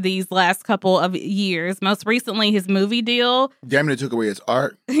just these last couple of years. Most recently, his movie deal. Damn, it took away his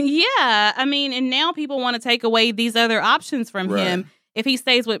art. Yeah. I mean, and now people want to take away these other options from him. If he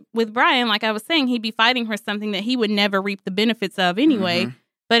stays with Brian, like I was saying, he'd be fighting for something that he would never reap the benefits of anyway. Mm-hmm.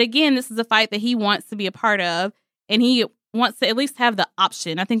 But again, this is a fight that he wants to be a part of, and he wants to at least have the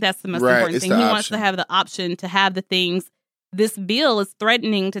option. I think that's the most important thing. He wants to have the option to have the things this bill is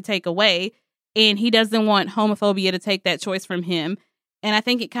threatening to take away, and he doesn't want homophobia to take that choice from him. And I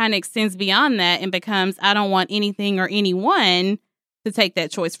think it kind of extends beyond that and becomes, I don't want anything or anyone to take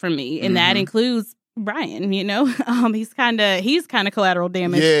that choice from me. And that includes Brian, you know? He's kind of collateral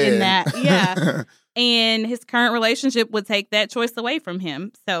damage in that. Yeah. And his current relationship would take that choice away from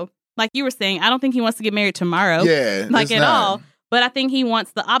him. So, like you were saying, I don't think he wants to get married tomorrow. Yeah, like at all. But I think he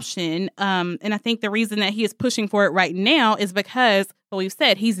wants the option. And I think the reason that he is pushing for it right now is because, well, we've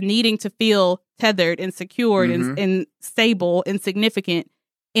said, he's needing to feel tethered and secured and stable and significant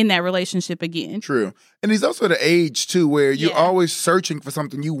in that relationship again. True. And he's also at an age, too, where you're always searching for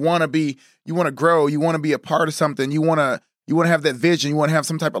something. You want to grow, you want to be a part of something, you want to have that vision. You want to have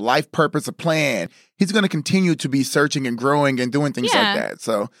some type of life purpose, a plan. He's going to continue to be searching and growing and doing things like that.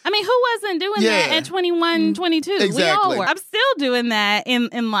 So, I mean, who wasn't doing that at 21, 22? Exactly. We all were. I'm still doing that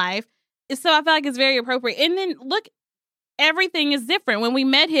in life. So I feel like it's very appropriate. And then look, everything is different. When we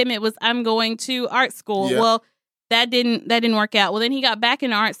met him, it was, I'm going to art school. Yeah. Well, that didn't work out. Well, then he got back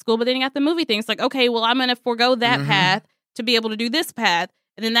into art school, but then he got the movie thing. It's like, okay, well, I'm going to forego that path to be able to do this path.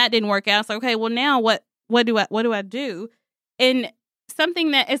 And then that didn't work out. It's like, okay, well, now what do I do? And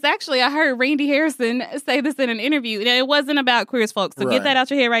something that is actually, I heard Randy Harrison say this in an interview. It wasn't about Queer as Folk. So get that out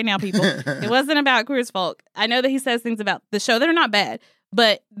your head right now, people. It wasn't about Queer as Folk. I know that he says things about the show that are not bad,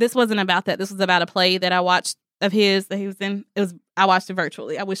 but this wasn't about that. This was about a play that I watched of his that he was in. I watched it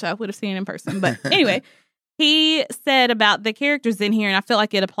virtually. I wish I would have seen it in person. But anyway, he said about the characters in here, and I feel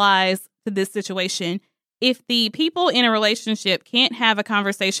like it applies to this situation. If the people in a relationship can't have a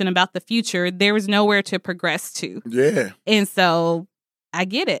conversation about the future, there is nowhere to progress to. Yeah. And so I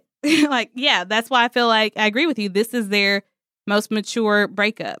get it. Like, yeah, that's why I feel like I agree with you. This is their most mature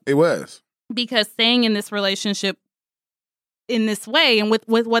breakup. It was. Because staying in this relationship in this way and with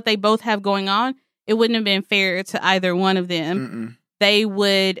what they both have going on, it wouldn't have been fair to either one of them. They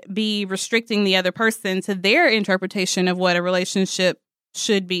would be restricting the other person to their interpretation of what a relationship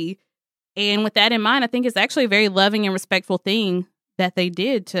should be. And with that in mind, I think it's actually a very loving and respectful thing that they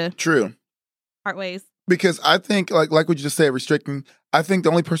did to part ways. Because I think, like what you just said, restricting, I think the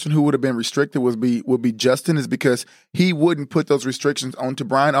only person who would have been restricted would be Justin, is because he wouldn't put those restrictions onto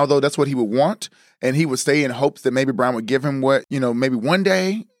Brian, although that's what he would want. And he would stay in hopes that maybe Brian would give him what, maybe one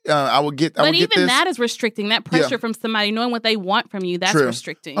day I would get this. But even that is restricting. That pressure from somebody, knowing what they want from you, that's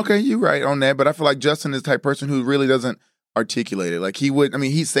restricting. Okay, you're right on that. But I feel like Justin is the type of person who really doesn't articulate it. Like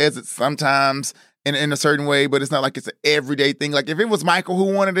he says it sometimes in a certain way, but it's not like it's an everyday thing. Like if it was Michael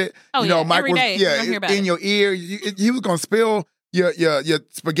who wanted it, Mike was in your ear, he was gonna spill your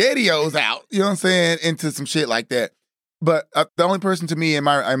SpaghettiOs out, you know what I'm saying, into some shit like that. But the only person to me in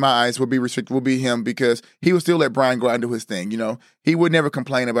my eyes would be restricted would be him, because he would still let Brian go out and do his thing. He would never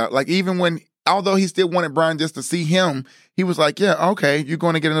complain about, like, even when, although he still wanted Brian just to see him, he was like, yeah, okay, you're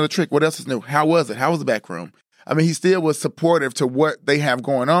going to get another trick. What else is new? How was it? How was the back room? I mean, he still was supportive to what they have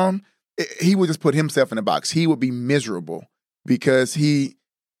going on. He would just put himself in a box. He would be miserable because he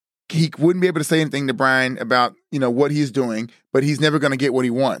wouldn't be able to say anything to Brian about, what he's doing, but he's never going to get what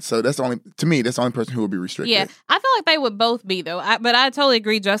he wants. So that's the only person who would be restricted. Yeah, I feel like they would both be, though. But I totally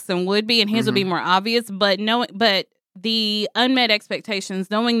agree Justin would be, and his would be more obvious. But the unmet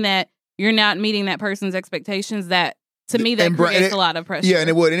expectations, knowing that you're not meeting that person's expectations, that to me, that creates a lot of pressure. Yeah, and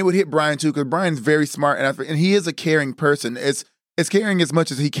it would hit Brian too, because Brian's very smart, and he is a caring person. It's caring as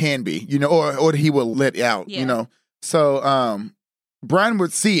much as he can be, or he will let out, So Brian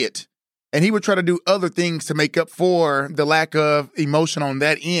would see it, and he would try to do other things to make up for the lack of emotion on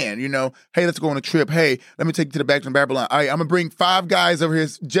that end. Hey, let's go on a trip. Hey, let me take you to the back to Babylon. All right, I'm gonna bring 5 guys over here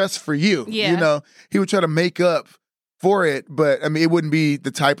just for you. Yeah. He would try to make up for it, but I mean, it wouldn't be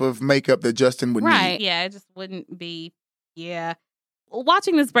the type of makeup that Justin would need. Right. Yeah, it just wouldn't be. Yeah.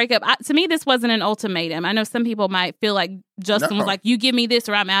 Watching this breakup, to me, this wasn't an ultimatum. I know some people might feel like Justin was like, you give me this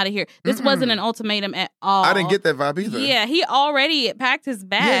or I'm out of here. This wasn't an ultimatum at all. I didn't get that vibe either. Yeah, he already packed his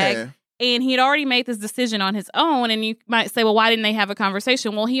bag. And he had already made this decision on his own. And you might say, well, why didn't they have a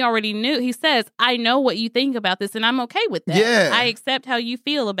conversation? Well, he already knew. He says, I know what you think about this, and I'm okay with that. Yeah. I accept how you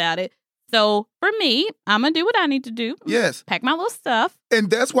feel about it. So for me, I'm going to do what I need to do. Yes. Pack my little stuff. And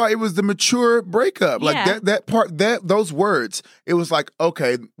that's why it was the mature breakup. Like Yeah. that part, those words, it was like,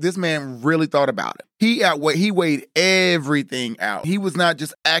 okay, this man really thought about it. He weighed everything out. He was not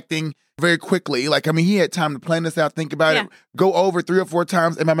just acting very quickly. Like, I mean, he had time to plan this out, think about it, go over 3 or 4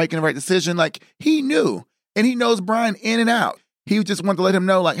 times. Am I making the right decision? Like, he knew. And he knows Brian in and out. He just wanted to let him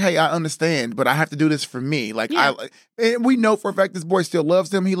know, like, hey, I understand, but I have to do this for me. Like, and we know for a fact this boy still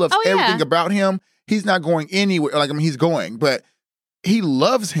loves him. He loves everything about him. He's not going anywhere. Like, I mean, he's going, but he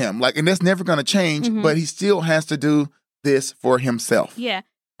loves him. Like, and that's never going to change, but he still has to do this for himself. Yeah.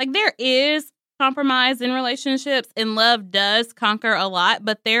 Like, there is compromise in relationships, and love does conquer a lot,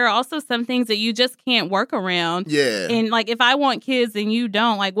 but there are also some things that you just can't work around. Yeah. And like, if I want kids and you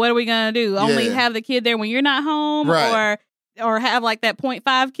don't, like, what are we going to do? Only have the kid there when you're not home? Right. Or have like that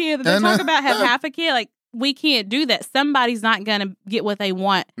 0.5 kid that they talk about, have half a kid. Like, we can't do that. Somebody's not going to get what they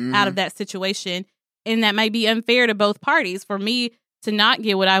want out of that situation. And that may be unfair to both parties, for me to not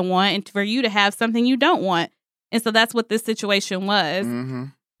get what I want and for you to have something you don't want. And so that's what this situation was.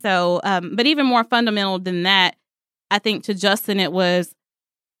 So, but even more fundamental than that, I think to Justin, it was,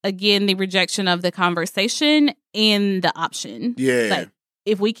 again, the rejection of the conversation and the option. Yeah. Like,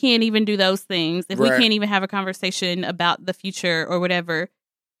 if we can't even do those things, if we can't even have a conversation about the future or whatever,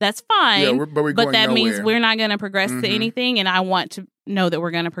 that's fine. Yeah, but that nowhere. means we're not going to progress to anything, and I want to know that we're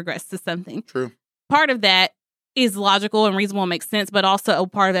going to progress to something. True. Part of that is logical and reasonable and makes sense, but also a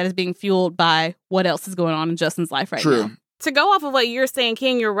part of that is being fueled by what else is going on in Justin's life right now. To go off of what you're saying,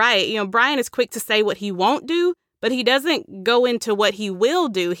 King, you're right. You know, Brian is quick to say what he won't do, but he doesn't go into what he will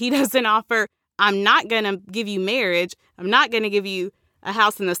do. He doesn't offer, I'm not going to give you marriage. I'm not going to give you a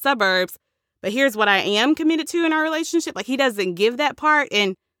house in the suburbs, but here's what I am committed to in our relationship. Like, he doesn't give that part,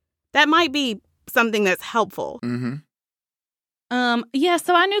 and that might be something that's helpful. Yeah,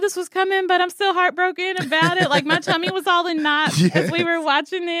 so I knew this was coming, but I'm still heartbroken about it. Like, my tummy was all in knots as we were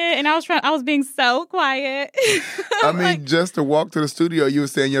watching it, and I was being so quiet. I mean, just to walk to the studio, you were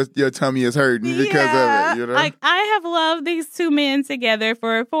saying your tummy is hurting because of it, you know? Like, I have loved these 2 men together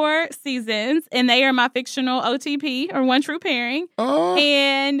for 4 seasons, and they are my fictional OTP, or One True Pairing. Oh.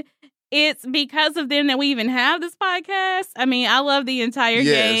 And it's because of them that we even have this podcast. I mean, I love the entire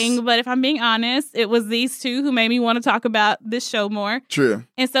gang, but if I'm being honest, it was these 2 who made me want to talk about this show more. True.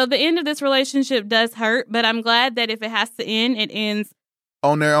 And so the end of this relationship does hurt, but I'm glad that if it has to end, it ends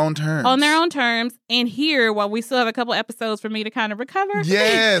on their own terms. On their own terms. And here, while we still have a couple episodes for me to kind of recover.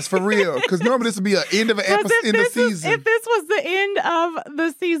 Yes, for real. Because normally this would be an end of an episode in the season. If this was the end of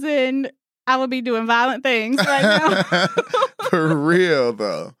the season, I would be doing violent things right now. For real,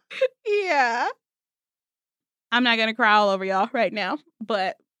 though. Yeah. I'm not going to cry all over y'all right now,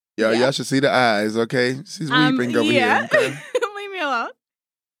 but. Y'all should see the eyes, okay? She's weeping over here. Okay? Leave me alone.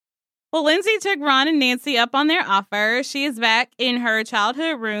 Well, Lindsay took Ron and Nancy up on their offer. She is back in her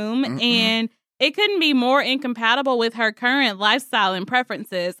childhood room, and it couldn't be more incompatible with her current lifestyle and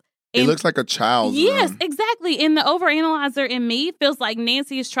preferences. It looks like a child's Yes, room. Exactly. And the overanalyzer in me feels like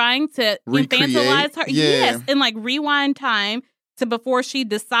Nancy is trying to infantilize her. Yeah. Yes, and like rewind time to before she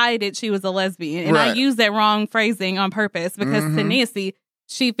decided she was a lesbian. And I used that wrong phrasing on purpose because to Nancy,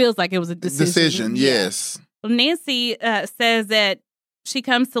 she feels like it was a decision. Yes. Well, Nancy says that she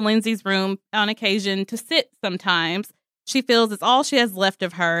comes to Lindsay's room on occasion to sit sometimes. She feels it's all she has left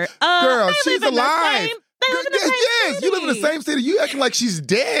of her. Girl, she's alive. They live in the same city. You live in the same city. You acting like she's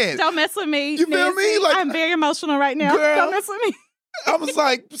dead. Don't mess with me. You feel me? Like, I'm very emotional right now. Girl, don't mess with me. I was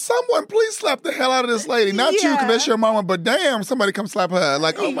like, someone please slap the hell out of this lady. Not you, because that's your mama, but damn, somebody come slap her.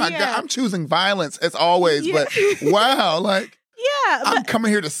 Like, oh my God, I'm choosing violence as always. But wow, like, I'm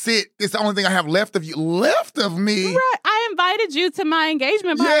coming here to sit. It's the only thing I have left of you. Left of me? Right. I invited you to my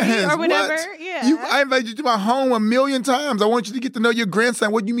engagement party or whatever. What? Yeah. I invited you to my home 1,000,000 times. I want you to get to know your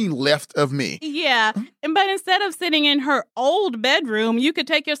grandson. What do you mean left of me? Yeah. But instead of sitting in her old bedroom, you could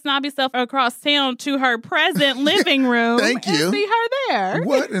take your snobby self across town to her present living room. Thank you. And see her there.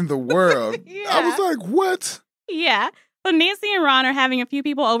 What in the world? I was like, what? Yeah. So Nancy and Ron are having a few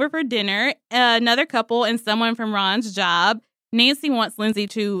people over for dinner, another couple and someone from Ron's job. Nancy wants Lindsay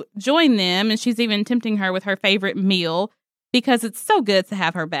to join them, and she's even tempting her with her favorite meal because it's so good to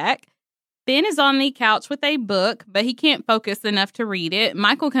have her back. Ben is on the couch with a book, but he can't focus enough to read it.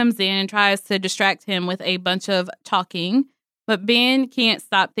 Michael comes in and tries to distract him with a bunch of talking, but Ben can't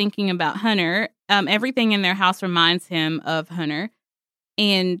stop thinking about Hunter. Everything in their house reminds him of Hunter.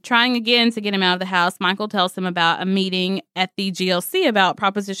 And trying again to get him out of the house, Michael tells him about a meeting at the GLC about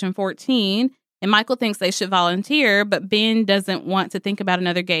Proposition 14. And Michael thinks they should volunteer, but Ben doesn't want to think about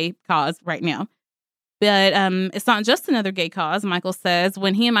another gay cause right now. But it's not just another gay cause, Michael says.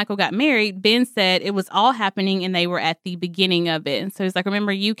 When he and Michael got married, Ben said it was all happening and they were at the beginning of it. And so he's like,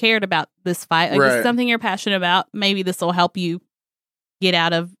 remember, you cared about this fight. Like, It's something you're passionate about. Maybe this will help you get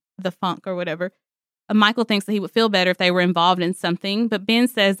out of the funk or whatever. Michael thinks that he would feel better if they were involved in something. But Ben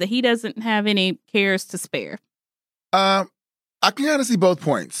says that he doesn't have any cares to spare. I can kind of see both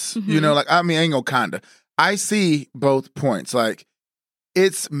points. Mm-hmm. I ain't gonna kinda. I see both points. Like,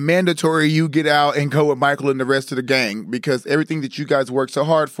 it's mandatory you get out and go with Michael and the rest of the gang because everything that you guys worked so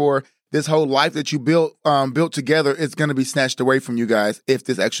hard for, this whole life that you built together, is going to be snatched away from you guys if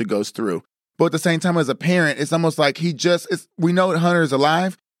this actually goes through. But at the same time, as a parent, it's almost like we know that Hunter is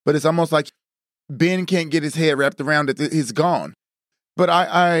alive, but it's almost like Ben can't get his head wrapped around it. He's gone. But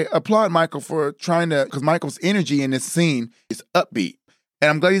I applaud Michael for trying to, because Michael's energy in this scene is upbeat. And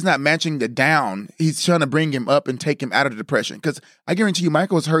I'm glad he's not matching the down. He's trying to bring him up and take him out of the depression. Because I guarantee you,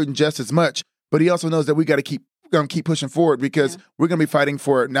 Michael is hurting just as much, but he also knows that we got to keep pushing forward because we're going to be fighting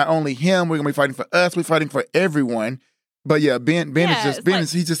for not only him, we're going to be fighting for us, we're fighting for everyone. But yeah, Ben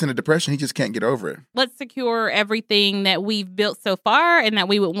he's just in a depression. He just can't get over it. Let's secure everything that we've built so far and that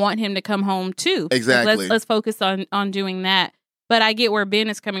we would want him to come home to. Exactly. Let's focus on doing that. But I get where Ben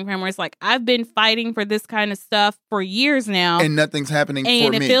is coming from, where it's like, I've been fighting for this kind of stuff for years now. And nothing's happening for me.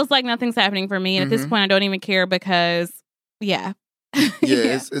 And it feels like nothing's happening for me. And at this point, I don't even care because, yeah.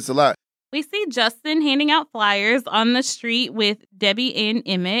 It's a lot. We see Justin handing out flyers on the street with Debbie and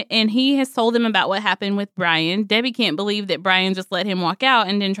Emmett, and he has told them about what happened with Brian. Debbie can't believe that Brian just let him walk out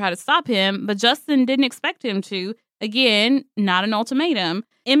and didn't try to stop him, but Justin didn't expect him to. Again, not an ultimatum.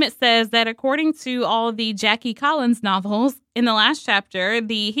 Emmett says that according to all the Jackie Collins novels, in the last chapter,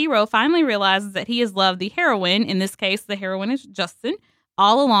 the hero finally realizes that he has loved the heroine, in this case, the heroine is Justin,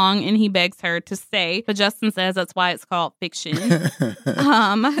 all along, and he begs her to stay. But Justin says that's why it's called fiction. They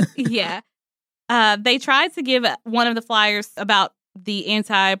tried to give one of the flyers about the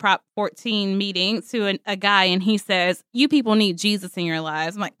anti-Prop 14 meeting to a guy, and he says, "You people need Jesus in your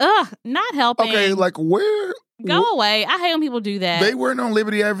lives." I'm like, ugh, not helping. Okay, like where? Go away. I hate when people do that. They weren't on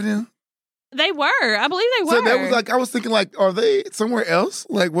Liberty Avenue? They were. I believe they were. So that was like, I was thinking like, are they somewhere else?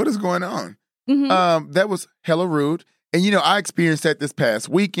 Like, what is going on? Mm-hmm. That was hella rude. And, I experienced that this past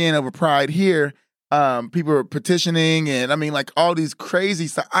weekend over Pride here. People were petitioning and, like all these crazy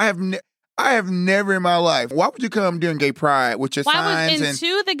stuff. I have never in my life. Why would you come during Gay Pride with your signs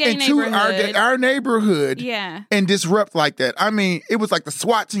into the gay neighborhood? Our neighborhood, and disrupt like that? It was like the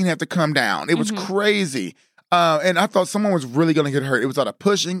SWAT team had to come down. It was crazy. And I thought someone was really going to get hurt. It was a lot of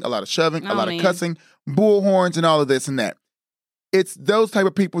pushing, a lot of shoving, a lot of cussing, bullhorns, and all of this and that. It's those type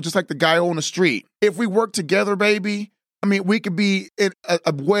of people, just like the guy on the street. If we work together, baby, we could be in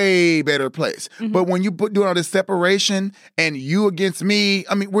a way better place. Mm-hmm. But when you doing all this separation and you against me,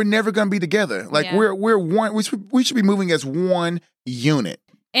 we're never going to be together. Like we're one. We should be moving as one unit.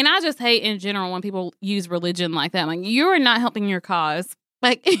 And I just hate in general when people use religion like that. Like, you are not helping your cause.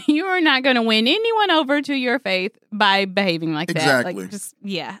 Like, you are not going to win anyone over to your faith by behaving like that. Exactly. Like,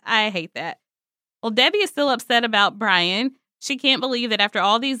 I hate that. Well, Debbie is still upset about Brian. She can't believe that after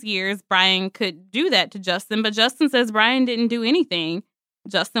all these years, Brian could do that to Justin. But Justin says Brian didn't do anything.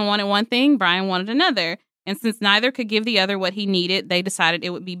 Justin wanted one thing, Brian wanted another. And since neither could give the other what he needed, they decided it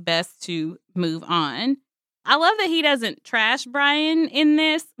would be best to move on. I love that he doesn't trash Brian in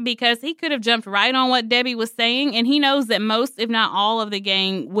this, because he could have jumped right on what Debbie was saying, and he knows that most, if not all, of the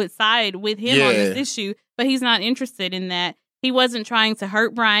gang would side with him on this issue, but he's not interested in that. He wasn't trying to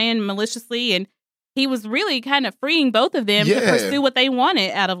hurt Brian maliciously, and he was really kind of freeing both of them to pursue what they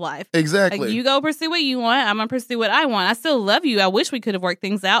wanted out of life. Exactly. Like, you go pursue what you want, I'm going to pursue what I want. I still love you. I wish we could have worked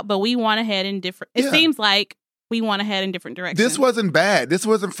things out, but we want to head in different... It seems like we want to head in different directions. This wasn't bad. This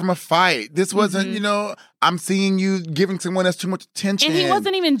wasn't from a fight. This wasn't, I'm seeing you giving someone else too much attention. And he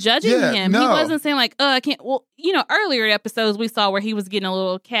wasn't even judging him. No. He wasn't saying like, I can't. Well, earlier episodes we saw where he was getting a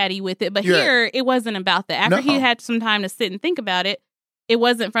little catty with it. But here, it wasn't about that. After he had some time to sit and think about it, it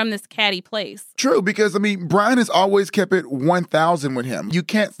wasn't from this catty place. True, because, Brian has always kept it 1,000 with him. You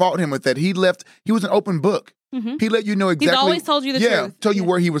can't fault him with that. He was an open book. Mm-hmm. He let you know exactly. He's always told you the truth. Told you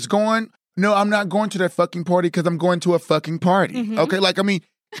where he was going. No, I'm not going to that fucking party because I'm going to a fucking party. Mm-hmm. Okay?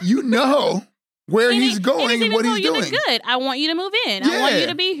 Where he's going and what he's doing. Good. I want you to move in. I want you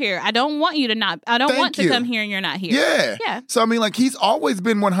to be here. I don't want you to not. I don't want to come here and you're not here. Yeah. So, he's always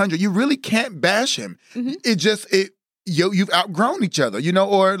been 100. You really can't bash him. Mm-hmm. you've outgrown each other,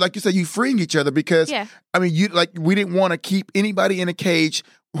 or like you said, you freeing each other because, I mean, we didn't want to keep anybody in a cage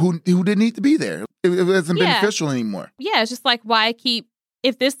who didn't need to be there. It wasn't beneficial anymore. Yeah, it's just like, why keep,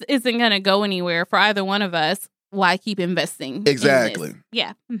 if this isn't going to go anywhere for either one of us, why keep investing? Exactly.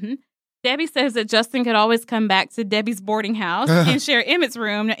 Yeah. Mm-hmm. Debbie says that Justin could always come back to Debbie's boarding house and share Emmett's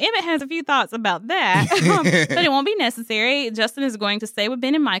room. Now, Emmett has a few thoughts about that, but it won't be necessary. Justin is going to stay with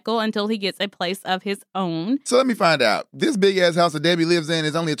Ben and Michael until he gets a place of his own. So let me find out. This big-ass house that Debbie lives in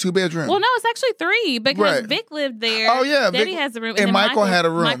is only a 2-bedroom. Well, no, it's actually 3 because Vic lived there. Oh, yeah. Debbie has a room. And Michael had a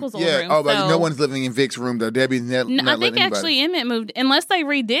room. Michael's old room. Oh, but no one's living in Vic's room, though. Debbie's not I think anybody. actually Emmett moved, unless they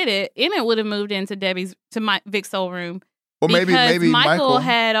redid it, Emmett would have moved into Vic's old room. Well, maybe Michael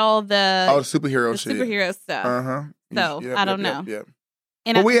had all the superhero shit. Superhero stuff. Uh-huh. So, I don't know. Yep.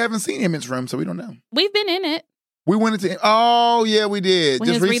 But we haven't seen Emmett's room, so we don't know. We've been in it. We went into oh, yeah, we did. When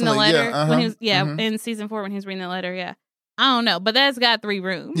Just he was recently. reading the letter. Yeah, uh-huh. When he was, in season 4 when he was reading the letter, yeah. I don't know, but that's got 3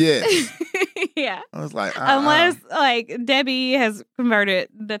 rooms. Yeah. Yeah. I was like, unless, Debbie has converted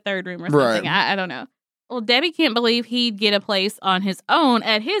the 3rd room or something. I don't know. Well, Debbie can't believe he'd get a place on his own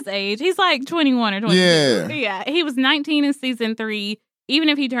at his age. He's like 21 or 22. Yeah. He was 19 in season 3. Even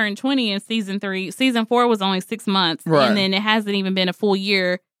if he turned 20 in season 3, season 4 was only 6 months. Right. And then it hasn't even been a full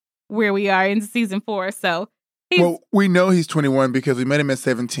year where we are in season 4. So, we know he's 21 because we met him at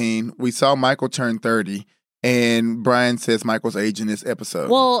 17. We saw Michael turn 30. And Brian says Michael's age in this episode.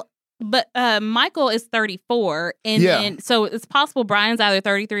 Well, but Michael is 34, and then so it's possible Brian's either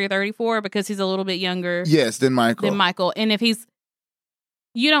 33 or 34 because he's a little bit younger. Yes, than Michael. And if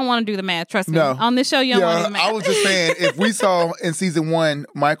you don't want to do the math, trust me. No. On this show, you don't want to do the math. I was just saying, if we saw in season 1,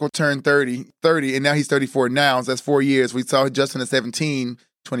 Michael turned 30, and now he's 34 now, so that's 4 years. We saw Justin at 17,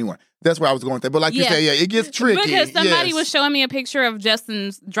 21. That's where I was going with that. But like you said, it gets tricky. Because somebody was showing me a picture of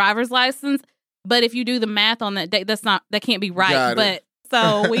Justin's driver's license, but if you do the math on that date, that can't be right.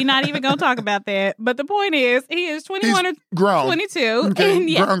 So we're not even going to talk about that. But the point is, he is 21 or grown. 22.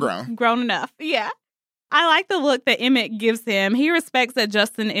 Okay. And grown enough. Yeah. I like the look that Emmett gives him. He respects that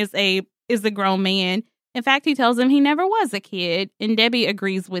Justin is a grown man. In fact, he tells him he never was a kid. And Debbie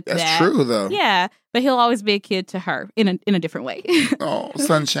agrees with that. That's true, though. Yeah. But he'll always be a kid to her in a different way. Oh,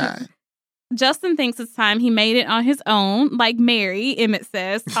 sunshine. Justin thinks it's time he made it on his own, like Mary, Emmett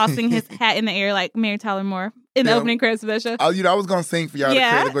says, tossing his hat in the air like Mary Tyler Moore in the opening credits special. I was going to sing for y'all the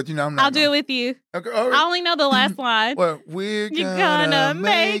credit, but I'm not. I'll do it with you. Okay, I only know the last line. Well, you're gonna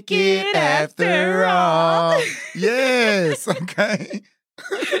make it after all. Yes, okay.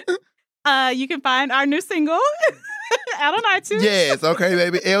 You can find our new single out on iTunes. Yes, okay,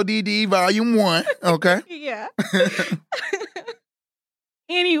 baby. LDD Volume 1, okay. Yeah.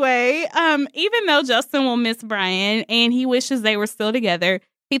 Anyway, even though Justin will miss Brian and he wishes they were still together,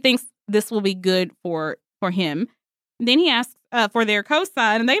 he thinks this will be good for him. Then he asks for their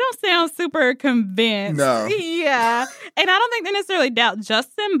cosign, and they don't sound super convinced. No. Yeah. And I don't think they necessarily doubt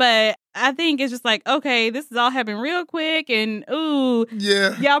Justin, but I think it's just like, okay, this is all happening real quick, and ooh.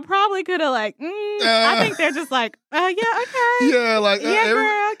 Yeah. Y'all probably could have I think they're just like, yeah, okay. Yeah, like.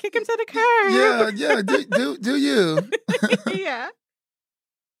 Girl, kick him to the curb. Yeah, do you. Yeah.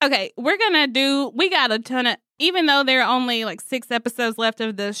 Okay, we got a ton of, even though there are only 6 episodes left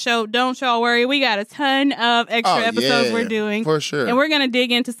of the show, don't y'all worry, we got a ton of extra episodes we're doing. For sure. And we're going to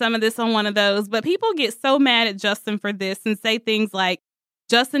dig into some of this on one of those. But people get so mad at Justin for this and say things like,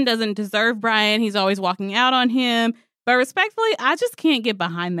 Justin doesn't deserve Brian, he's always walking out on him. But respectfully, I just can't get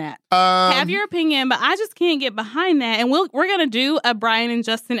behind that. Have your opinion, but I just can't get behind that. And we're going to do a Brian and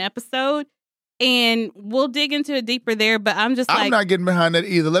Justin episode. And we'll dig into it deeper there, but I'm not getting behind that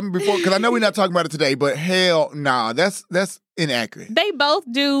either. Because I know we're not talking about it today, but hell, nah, that's inaccurate. They both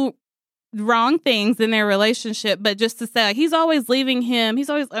do wrong things in their relationship, but just to say, he's always leaving him.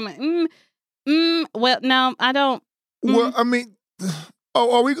 He's always, well, no, I don't. Well, I mean,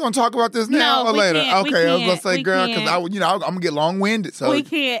 are we going to talk about this now or later? Okay, I was going to say, girl, because I'm going to get long-winded. So we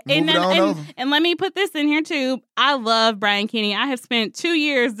can't. And let me put this in here, too. I love Brian Kenny. I have spent 2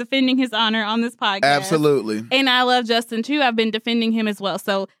 years defending his honor on this podcast. Absolutely. And I love Justin, too. I've been defending him as well.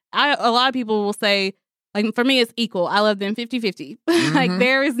 So a lot of people will say, for me, it's equal. I love them 50-50. Mm-hmm.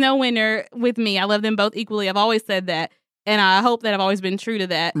 There is no winner with me. I love them both equally. I've always said that. And I hope that I've always been true to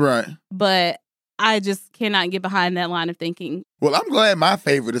that. Right. But I just cannot get behind that line of thinking. Well, I'm glad my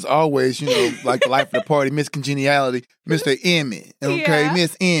favorite is always, like the life of the party, Miss Congeniality, Mr. Emmett. Okay,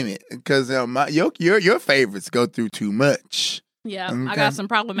 Miss Emmett. Because your favorites go through too much. Yeah, okay? I got some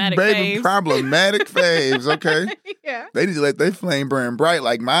problematic faves. Problematic faves, okay? Yeah. They need to let their flame burn bright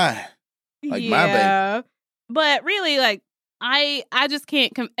like mine. Like my baby. But really, I just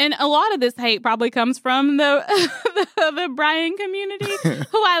can't and a lot of this hate probably comes from the the Brian community,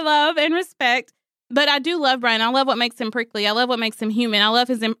 who I love and respect. But I do love Brian. I love what makes him prickly. I love what makes him human. I love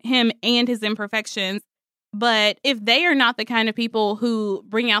him and his imperfections. But if they are not the kind of people who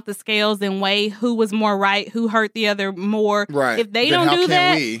bring out the scales and weigh who was more right, who hurt the other more, Right. if they Then don't how do can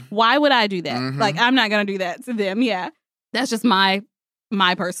that, we? why would I do that? Mhm. Like, I'm not going to do that to them. Yeah. That's just my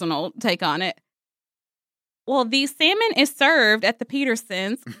personal take on it. Well, the salmon is served at the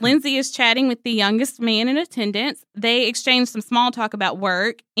Petersons. Lindsay is chatting with the youngest man in attendance. They exchange some small talk about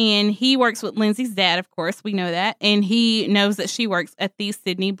work, and he works with Lindsay's dad, of course. We know that. And he knows that she works at the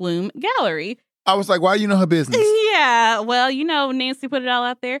Sydney Bloom Gallery. I was like, why do you know her business? Yeah, well, Nancy put it all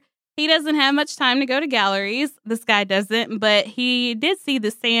out there. He doesn't have much time to go to galleries. This guy doesn't, but he did see the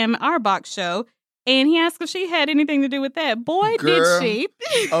Sam Arbach show, and he asked if she had anything to do with that. Boy, Girl. did she.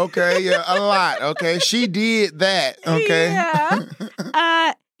 Okay, yeah, a lot. Okay, she did that. Okay.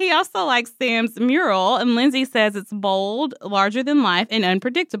 Yeah. He also likes Sam's mural, and Lindsay says it's bold, larger than life, and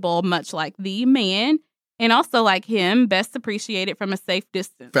unpredictable, much like the man. And also, like him, best appreciated from a safe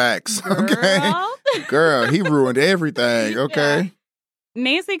distance. Facts. Girl. Okay. Girl, he ruined everything. Okay. Yeah.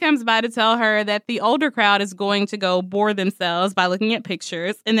 Nancy comes by to tell her that the older crowd is going to go bore themselves by looking at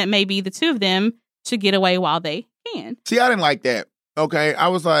pictures, and that maybe the two of them should get away while they can. See, I didn't like that. Okay. I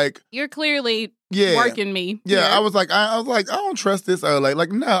was like, You're clearly yeah. working me. Yeah, here. I was like, I don't trust this.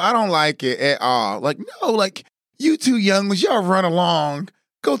 Like, no, I don't like it at all. Like, no, like, you two young ones, y'all run along,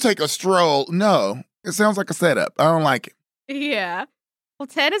 go take a stroll. No, it sounds like a setup. I don't like it. Yeah. Well,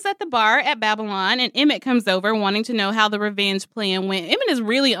 Ted is at the bar at Babylon, and Emmett comes over wanting to know how the revenge plan went. Emmett is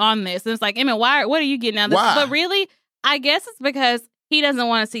really on this. And it's like, Emmett, what are you getting out of this? Why? But really, I guess it's because he doesn't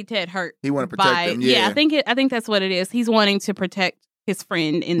want to see Ted hurt. He want to protect him. Yeah. I think that's what it is. He's wanting to protect his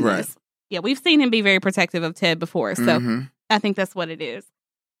friend in Right. this. Yeah, we've seen him be very protective of Ted before, so Mhm. I think that's what it is.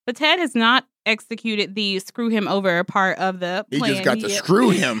 But Ted has not executed the screw him over part of the He plan just got to yet. screw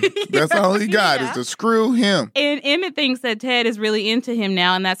him. That's all he got Yeah. is to screw him. And Emmett thinks that Ted is really into him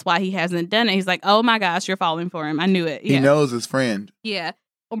now, and that's why he hasn't done it. He's like, oh my gosh, you're falling for him. I knew it. He knows his friend. Yeah.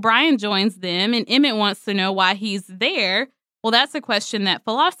 Well, Brian joins them, and Emmett wants to know why he's there. Well, that's a question that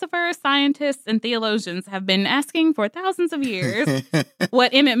philosophers, scientists, and theologians have been asking for thousands of years.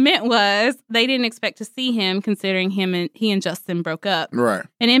 What Emmett meant was they didn't expect to see him, considering he and Justin broke up. Right.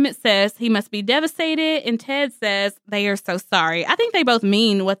 And Emmett says he must be devastated, and Ted says they are so sorry. I think they both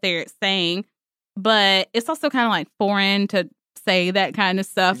mean what they're saying, but it's also kind of like foreign to say that kind of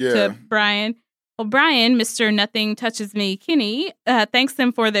stuff to Brian. Well, Brian, Mr. Nothing Touches Me Kinney, thanks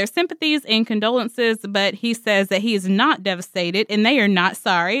them for their sympathies and condolences, but he says that he is not devastated and they are not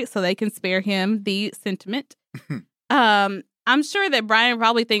sorry, so they can spare him the sentiment. I'm sure that Brian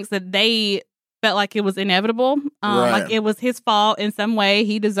probably thinks that they felt like it was inevitable, Right. like it was his fault in some way.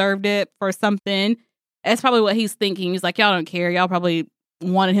 He deserved it for something. That's probably what he's thinking. He's like, y'all don't care. Y'all probably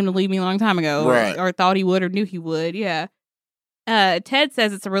wanted him to leave me a long time ago, Right. or thought he would or knew he would. Yeah. Ted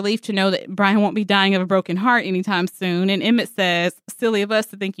says it's a relief to know that Brian won't be dying of a broken heart anytime soon. And Emmett says, silly of us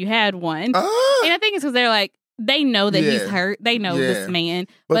to think you had one. And I think it's because they're like, they know that he's hurt. They know this man.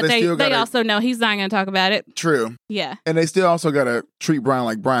 But they also know he's not going to talk about it. True. Yeah. And they still also got to treat Brian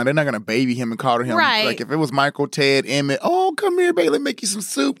like Brian. They're not going to baby him and coddle him. Right. Like if it was Michael, Ted, Emmett, oh, come here, baby, let me make you some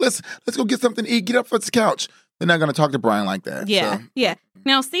soup. Let's go get something to eat. Get up from the couch. They're not going to talk to Brian like that. Yeah. So. Yeah.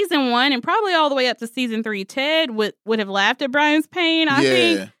 Now, season 1 and probably all the way up to season 3, Ted would have laughed at Brian's pain, I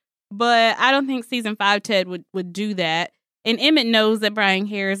think. But I don't think season 5 Ted would do that. And Emmett knows that Brian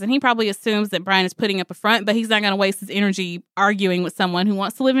cares, and he probably assumes that Brian is putting up a front, but he's not going to waste his energy arguing with someone who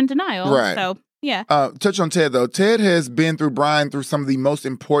wants to live in denial. Right. So, yeah. Touch on Ted, though. Ted has been through Brian through some of the most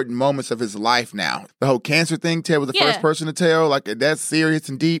important moments of his life now. The whole cancer thing, Ted was the first person to tell. Like, that's serious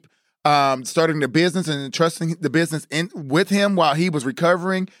and deep. Starting the business and entrusting the business with him while he was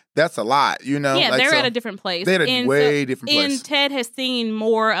recovering, that's a lot, you know? Yeah, like, they're at a different place. They're at a way different place. And Ted has seen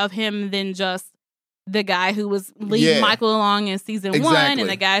more of him than just the guy who was leading Michael along in season 1 and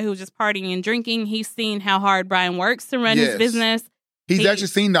the guy who was just partying and drinking. He's seen how hard Brian works to run his business. He's actually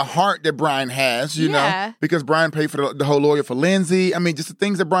seen the heart that Brian has, you know, because Brian paid for the whole lawyer for Lindsay. I mean, just the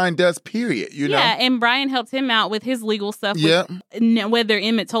things that Brian does, period, you know? Yeah, and Brian helped him out with his legal stuff, whether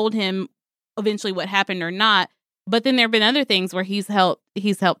Emmett told him eventually what happened or not. But then there have been other things where he's helped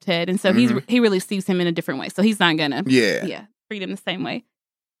Ted, and so he really sees him in a different way. So he's not gonna treat him the same way.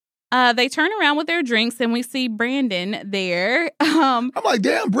 They turn around with their drinks and we see Brandon there. I'm like,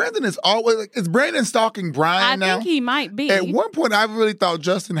 damn, Brandon is always like, is Brandon stalking Brian now? I think he might be. At one point, I really thought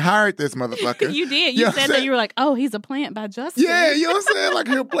Justin hired this motherfucker. You did. You said that. You were like, oh, he's a plant by Justin. Yeah, you know what I'm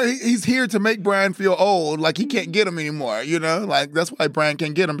saying? Like, he's here to make Brian feel old. Like, he can't get him anymore, you know? Like, that's why Brian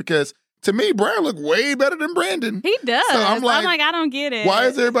can't get him because to me, Brian looked way better than Brandon. He does. So I'm like, I don't get it. Why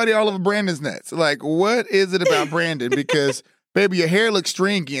is everybody all over Brandon's nuts? Like, what is it about Brandon? Because, baby, your hair looks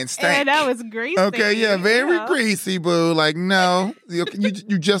stringy and stank. And that was greasy. Okay, yeah, very greasy, boo. Like, no, you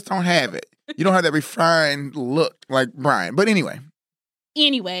just don't have it. You don't have that refined look like Brian. But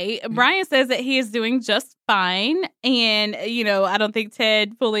anyway, Brian says that he is doing just fine. And, I don't think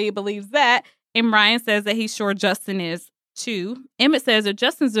Ted fully believes that. And Brian says that he's sure Justin is too. Emmett says that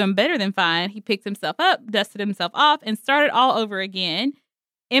Justin's doing better than fine. He picked himself up, dusted himself off, and started all over again.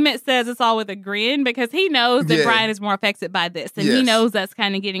 Emmett says it's all with a grin because he knows that Brian is more affected by this. And he knows that's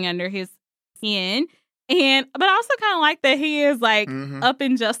kind of getting under his skin. But I also kind of like that he is like up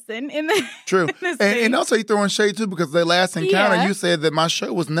in Justin in the true. And also he throwing shade too because the last encounter you said that my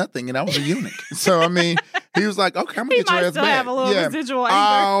show was nothing and I was a eunuch. So I mean, he was like, okay, I'm gonna get your ass back. He might still have a little residual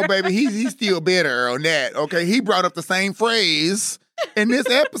anger. Oh, baby, he's still bitter on that. Okay, he brought up the same phrase in this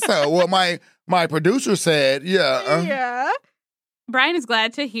episode. Well, my producer said, yeah. Brian is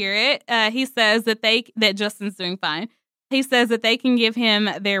glad to hear it. He says that Justin's doing fine. He says that they can give him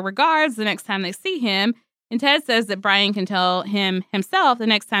their regards the next time they see him. And Ted says that Brian can tell him himself the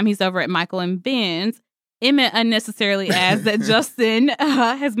next time he's over at Michael and Ben's. Emmett unnecessarily adds that Justin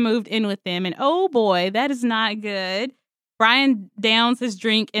has moved in with them. And oh boy, that is not good. Brian downs his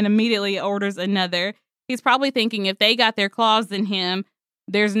drink and immediately orders another. He's probably thinking if they got their claws in him,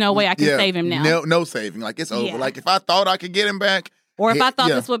 there's no way I can save him now. No saving. Like, it's over. Like, if I thought I could get him back. Or if I thought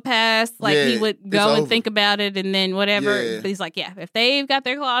this would pass, like he would go and think about it and then whatever. Yeah. But he's like, if they've got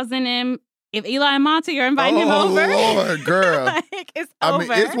their claws in him, if Eli and Monty are inviting him over. Oh, Lord, girl. Like, it's over. I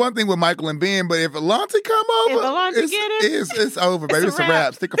mean, it's one thing with Michael and Ben, but if Alonte come over, it's over, baby. It's a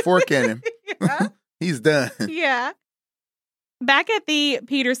wrap. Stick a fork in him. He's done. Yeah. Back at the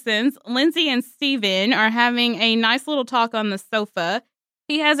Petersons, Lindsay and Steven are having a nice little talk on the sofa.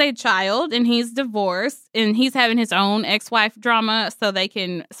 He has a child and he's divorced and he's having his own ex-wife drama so they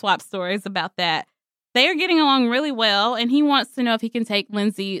can swap stories about that. They are getting along really well and he wants to know if he can take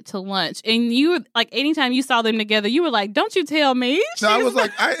Lindsay to lunch. And you, like, anytime you saw them together, you were like, don't you tell me. No, I was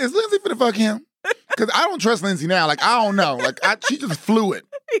like, is Lindsay finna fuck him? Because I don't trust Lindsay now. Like, I don't know. Like, she just fluid.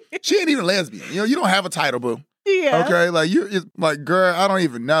 She ain't even lesbian. You don't have a title, boo. Yeah. Okay? Like, you're like, girl, I don't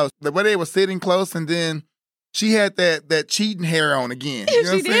even know. The way they were sitting close and then she had that cheating hair on again. You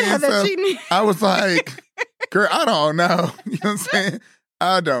know she did have that cheating hair. I was like, girl, I don't know. You know what I'm saying?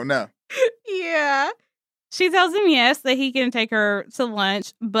 I don't know. Yeah. She tells him yes, that he can take her to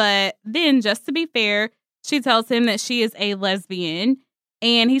lunch. But then, just to be fair, she tells him that she is a lesbian.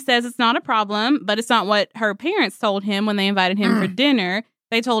 And he says it's not a problem, but it's not what her parents told him when they invited him for dinner.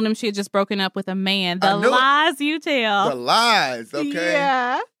 They told him she had just broken up with a man. The lies you tell. The lies, okay?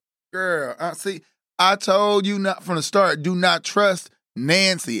 Yeah. Girl, see, I told you not from the start, do not trust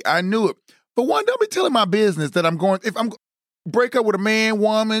Nancy. I knew it. For one, don't be telling my business that if I'm break up with a man,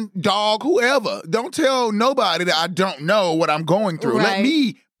 woman, dog, whoever. Don't tell nobody that I don't know what I'm going through. Right. Let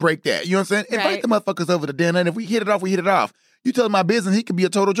me break that. You know what I'm saying? Right. Invite the motherfuckers over to dinner, and if we hit it off, we hit it off. You tell my business, he could be a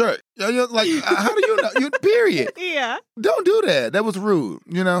total jerk. Like, how do you know? Period. Yeah. Don't do that. That was rude,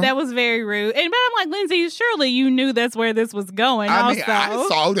 you know? That was very rude. But I'm like, Lindsay, surely you knew that's where this was going I mean, I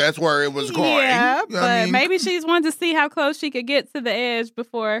saw that's where it was going. Yeah, but maybe she's wanted to see how close she could get to the edge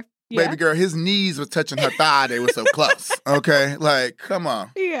before. Yeah. Baby girl, his knees was touching her thigh. They were so close. Okay? Like, come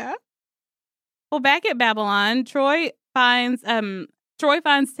on. Yeah. Well, back at Babylon, Troy finds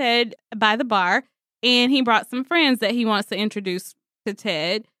Ted by the bar. And he brought some friends that he wants to introduce to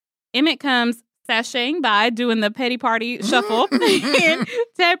Ted. Emmett comes sashaying by, doing the petty party shuffle. And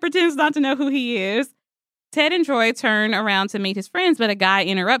Ted pretends not to know who he is. Ted and Troy turn around to meet his friends, but a guy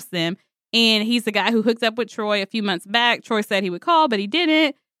interrupts them. And he's the guy who hooked up with Troy a few months back. Troy said he would call, but he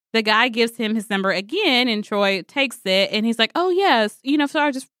didn't. The guy gives him his number again, and Troy takes it. And he's like, oh, yes, sorry,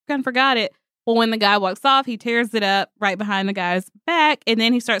 I just kind of forgot it. Well, when the guy walks off, he tears it up right behind the guy's back. And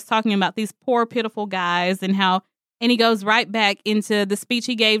then he starts talking about these poor, pitiful guys and he goes right back into the speech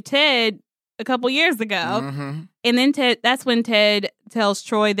he gave Ted a couple years ago. Mm-hmm. And then that's when Ted tells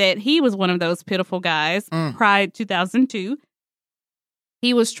Troy that he was one of those pitiful guys. Pride 2002.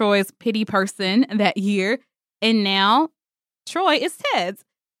 He was Troy's pity person that year. And now Troy is Ted's.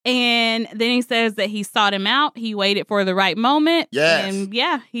 And then he says that he sought him out. He waited for the right moment. Yes. And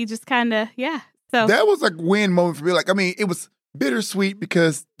he just kind of, So that was a win moment for me. Like, I mean, it was bittersweet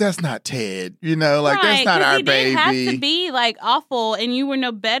because that's not Ted, like right, that's not 'cause our he baby. didn't have to be like awful, and you were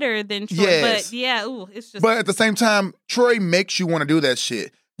no better than Troy. Yes. But yeah, ooh, it's just. But at the same time, Troy makes you want to do that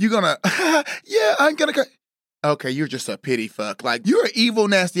shit. You're gonna, yeah, I'm gonna go. Okay, you're just a pity fuck. Like, you're an evil,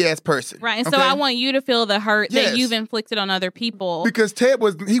 nasty ass person. Right, and okay? so I want you to feel the hurt Yes. that you've inflicted on other people. Because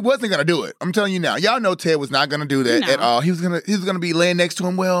he wasn't gonna do it. I'm telling you now. Y'all know Ted was not gonna do that No. at all. He was gonna be laying next to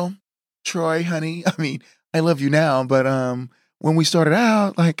him. Well, Troy, honey, I mean, I love you now, but when we started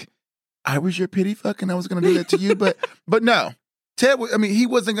out, like, I was your pity fuck and I was gonna do that to you, but no. Ted he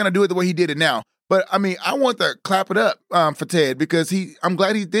wasn't gonna do it the way he did it now. But I mean, I want to clap it up for Ted because I'm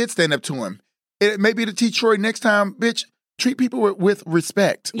glad he did stand up to him. It may be to teach Troy next time, bitch, treat people with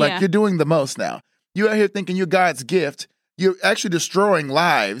respect. Like, you're doing the most now. You're out here thinking you're God's gift. You're actually destroying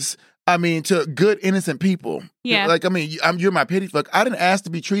lives. To good, innocent people. Yeah. Like, you're my pity fuck. I didn't ask to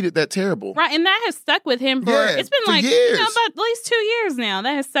be treated that terrible. Right, and that has stuck with him for, it's been for like, years. about at least 2 years now.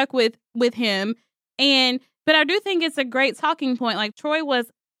 That has stuck with him. But I do think it's a great talking point. Like, Troy was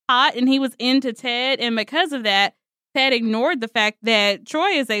hot and he was into Ted, and because of that, Ted ignored the fact that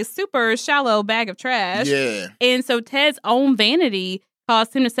Troy is a super shallow bag of trash. Yeah. And so Ted's own vanity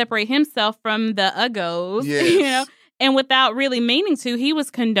caused him to separate himself from the uggos, Yes. And without really meaning to, he was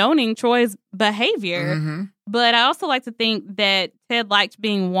condoning Troy's behavior. Mm-hmm. But I also like to think that Ted liked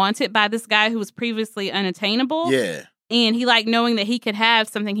being wanted by this guy who was previously unattainable. Yeah. And he liked knowing that he could have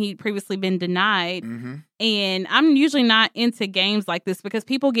something he'd previously been denied. Mm-hmm. And I'm usually not into games like this because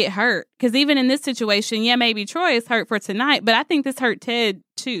people get hurt. Because even in this situation, maybe Troy is hurt for tonight, but I think this hurt Ted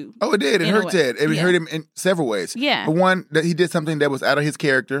too. Oh, it did. It hurt Ted. It hurt him in several ways. Yeah. For one, that he did something that was out of his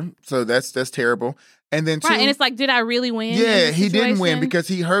character, so that's terrible. And then two, right, and it's like, did I really win? Yeah, he didn't win because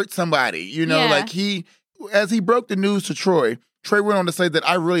he hurt somebody. Like as he broke the news to Troy went on to say that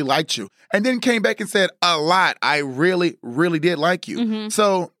I really liked you, and then came back and said a lot. I really, really did like you. Mm-hmm.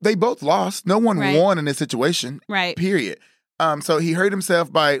 So they both lost. No one won in this situation. Right. Period. So he hurt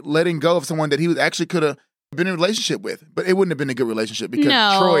himself by letting go of someone that he actually could have been in a relationship with, but it wouldn't have been a good relationship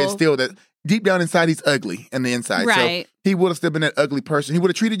because Troy is still that deep down inside. He's ugly on the inside. Right. So he would have still been an ugly person. He would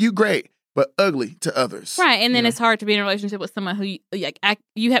have treated you great, but ugly to others. Right, and then it's hard to be in a relationship with someone who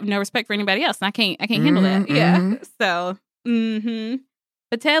you have no respect for anybody else, and I can't handle that. Yeah. Mm-hmm. So,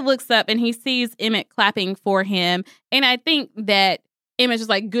 But Ted looks up and he sees Emmett clapping for him, and I think that Emmett's just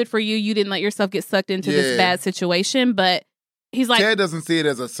like, good for you. You didn't let yourself get sucked into this bad situation, but he's like, Ted doesn't see it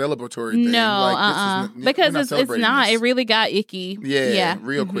as a celebratory thing. No, because it's not. This. It really got icky. Yeah.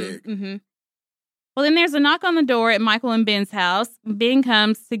 Real quick. Mm-hmm. Well, then there's a knock on the door at Michael and Ben's house. Ben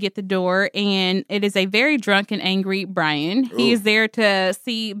comes to get the door, and it is a very drunk and angry Brian. Ooh. He is there to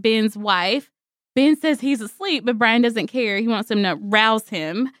see Ben's wife. Ben says he's asleep, but Brian doesn't care. He wants him to rouse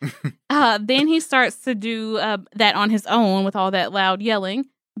him. Then he starts to do that on his own with all that loud yelling.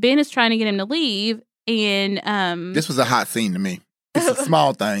 Ben is trying to get him to leave, and this was a hot scene to me. It's the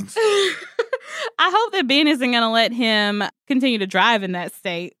small things. I hope that Ben isn't going to let him continue to drive in that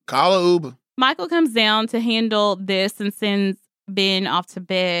state. Call a Uber. Michael comes down to handle this and sends Ben off to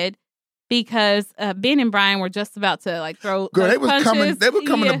bed because Ben and Brian were just about to throw Girl, punches. They were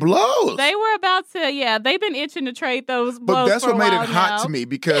coming to blows. They were about to, they've been itching to trade those blows. But that's for what made it hot now. to me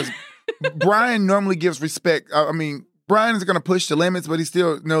because Brian normally gives respect. Brian is going to push the limits, but he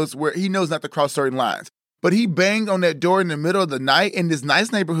still knows not to cross certain lines. But he banged on that door in the middle of the night in this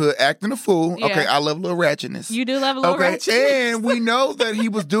nice neighborhood, acting a fool. Yeah. Okay, I love a little ratchetness. You do love a little ratchetness. And we know that he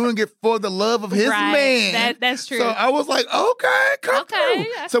was doing it for the love of his man. That's true. So I was like, okay, come through.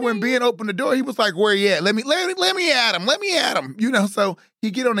 I So when Ben opened the door, he was like, where he at? Let me at him. Let me at him. So he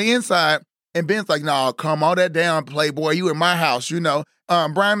get on the inside, and Ben's like, no, calm all that down, playboy. You in my house,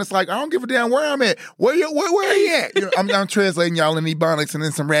 Brian is like, I don't give a damn where I'm at. Where he at? I'm translating y'all in Ebonics and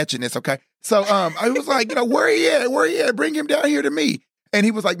then some ratchetness, okay? So I was like, where he at? Where he at? Bring him down here to me. And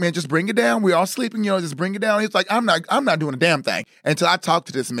he was like, man, just bring it down. We're all sleeping, just bring it down. He was like, I'm not doing a damn thing until I talk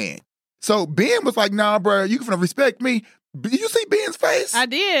to this man. So Ben was like, nah, bro, you can respect me. Did you see Ben's face? I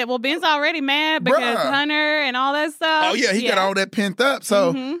did. Well, Ben's already mad because Hunter and all that stuff. Oh, yeah, he got all that pent up.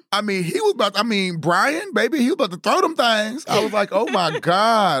 So, he was Brian, baby, he was about to throw them things. I was like, oh, my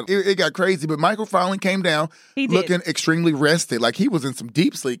God. It got crazy. But Michael finally came down looking extremely rested. Like he was in some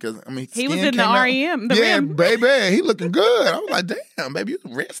deep sleep. He was in the REM. REM. Baby, he looking good. I was like, damn, baby,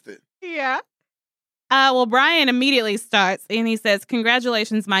 you rested. Yeah. Well, Brian immediately starts and he says,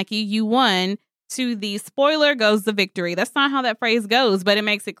 congratulations, Mikey, you won. To the spoiler goes the victory. That's not how that phrase goes, but it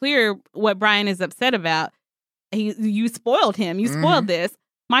makes it clear what Brian is upset about. You spoiled him. You spoiled this.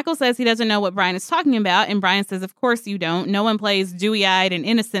 Michael says he doesn't know what Brian is talking about, and Brian says, of course you don't. No one plays dewy-eyed and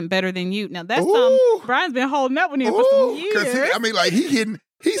innocent better than you. Now, that's Brian's been holding up with him for some years.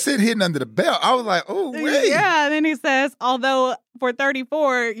 He's hidden under the belt. I was like, oh, wait. Yeah, and then he says, although for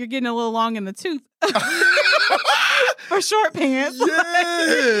 34, you're getting a little long in the tooth. For short pants.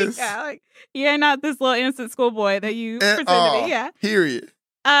 Yes. You're not this little innocent schoolboy that you pretend to be. Yeah. Period.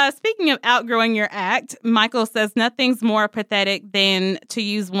 Speaking of outgrowing your act, Michael says nothing's more pathetic than to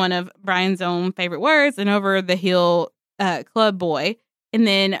use one of Brian's own favorite words, an over-the-hill club boy. And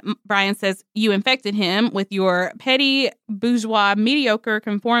then Brian says, you infected him with your petty, bourgeois, mediocre,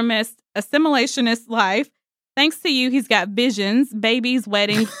 conformist, assimilationist life. Thanks to you, he's got visions, babies,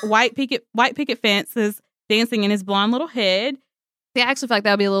 weddings, white picket fences, dancing in his blonde little head. See, I actually feel like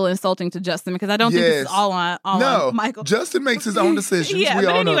that would be a little insulting to Justin because I don't think this is all on Michael. Justin makes his own decisions. Yeah, we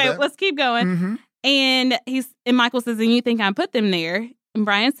but all anyway, know that. let's keep going. Mm-hmm. And Michael says, and you think I put them there? And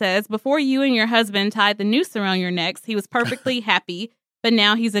Brian says, before you and your husband tied the noose around your necks, he was perfectly happy, but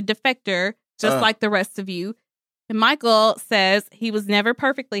now he's a defector, just like the rest of you. And Michael says he was never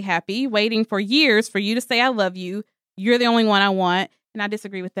perfectly happy, waiting for years for you to say I love you. You're the only one I want. And I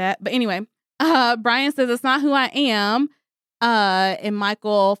disagree with that. But anyway, Brian says it's not who I am. And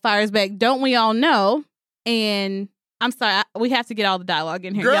Michael fires back, don't we all know? And I'm sorry, we have to get all the dialogue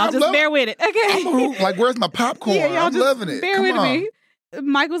in here. Girl, y'all just bear with it. Okay. Where's my popcorn? Yeah, I'm loving it. Bear with me.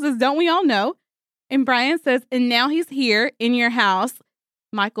 Michael says, don't we all know? And Brian says, and now he's here in your house.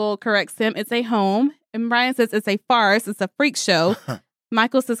 Michael corrects him, it's a home. And Brian says, it's a farce. It's a freak show.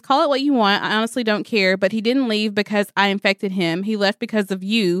 Michael says, call it what you want. I honestly don't care. But he didn't leave because I infected him. He left because of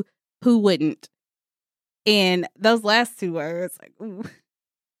you. Who wouldn't? And those last two words, ooh.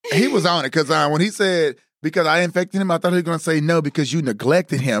 He was on it because when he said, because I infected him, I thought he was going to say no because you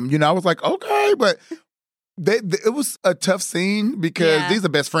neglected him. I was like, okay, but it was a tough scene because these are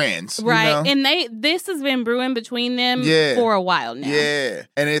best friends. Right. And this has been brewing between them for a while now. Yeah.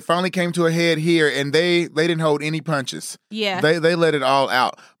 And it finally came to a head here and they didn't hold any punches. Yeah. They let it all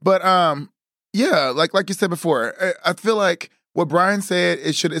out. But like you said before, I feel like what Brian said,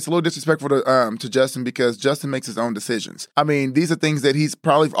 it's a little disrespectful to Justin because Justin makes his own decisions. I mean, these are things that he's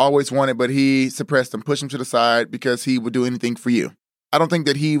probably always wanted, but he suppressed them, pushed them to the side because he would do anything for you. I don't think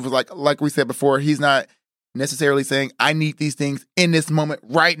that he was like we said before, he's not necessarily saying, I need these things in this moment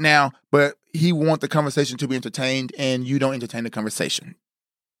right now, but he wants the conversation to be entertained and you don't entertain the conversation.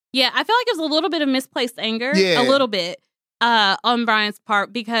 Yeah, I feel like it was a little bit of misplaced anger, a little bit, on Brian's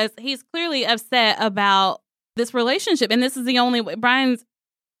part because he's clearly upset about this relationship. And this is the only way.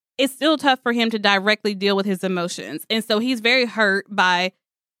 It's still tough for him to directly deal with his emotions. And so he's very hurt by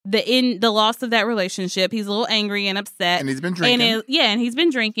the loss of that relationship. He's a little angry and upset. And he's been drinking. And he's been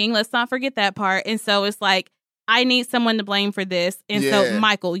drinking. Let's not forget that part. And so it's like, I need someone to blame for this. And so,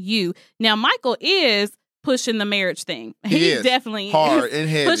 Michael, you. Now, Michael is pushing the marriage thing. He definitely hard is and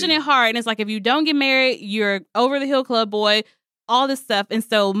heavy. pushing it hard. And it's like, if you don't get married, you're over the hill club boy, all this stuff. And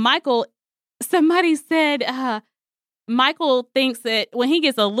so Michael, somebody said, Michael thinks that when he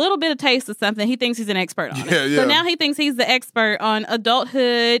gets a little bit of taste of something, he thinks he's an expert on it. So now he thinks he's the expert on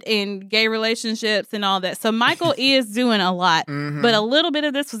adulthood and gay relationships and all that. So Michael is doing a lot, but a little bit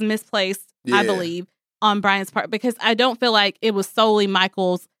of this was misplaced, I believe, on Brian's part, because I don't feel like it was solely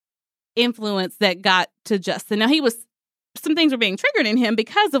Michael's influence that got to Justin. Now, some things were being triggered in him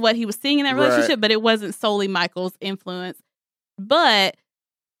because of what he was seeing in that relationship, but it wasn't solely Michael's influence. But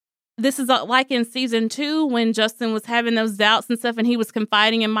this is like in season 2 when Justin was having those doubts and stuff and he was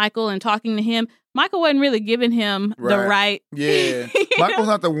confiding in Michael and talking to him. Michael wasn't really giving him the right. Yeah. Michael's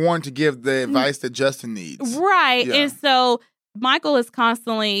not the one to give the advice that Justin needs. Right. Yeah. And so Michael is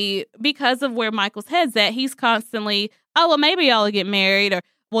constantly, because of where Michael's head's at, he's constantly, oh, well, maybe y'all will get married, or,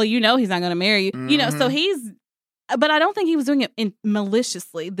 well, he's not going to marry you. So but I don't think he was doing it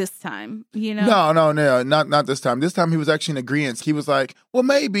maliciously this time, No, not this time. This time he was actually in agreement. He was like, well,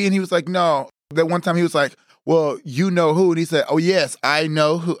 maybe. And he was like, no. That one time he was like, well, you know who? And he said, oh, yes, I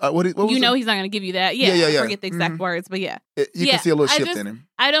know who. What was he's not going to give you that. Yeah. I forget the exact words, but yeah. You can see a little shift in him.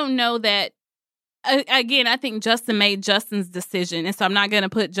 I don't know that. Again, I think Justin made Justin's decision. And so I'm not going to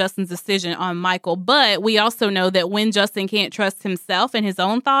put Justin's decision on Michael. But we also know that when Justin can't trust himself and his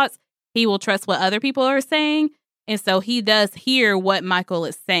own thoughts, he will trust what other people are saying. And so he does hear what Michael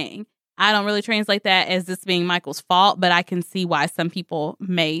is saying. I don't really translate that as this being Michael's fault, but I can see why some people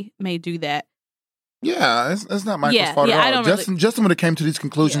may do that. Yeah, it's not Michael's fault at all. Justin would have came to these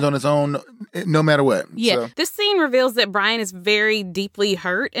conclusions on his own, no matter what. Yeah, so. This scene reveals that Brian is very deeply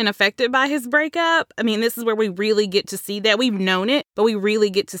hurt and affected by his breakup. I mean, this is where we really get to see that. We've known it, but we really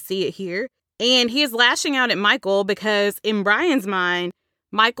get to see it here. And he is lashing out at Michael because in Brian's mind,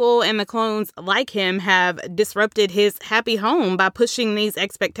 Michael and the clones like him have disrupted his happy home by pushing these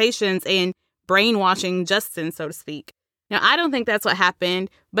expectations and brainwashing Justin, so to speak. Now, I don't think that's what happened,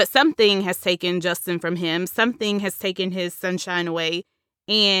 but something has taken Justin from him. Something has taken his sunshine away.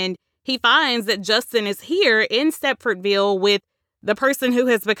 And he finds that Justin is here in Stepfordville with the person who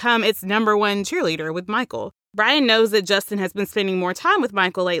has become its number one cheerleader, with Michael. Brian knows that Justin has been spending more time with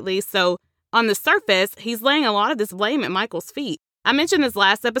Michael lately, so on the surface, he's laying a lot of this blame at Michael's feet. I mentioned this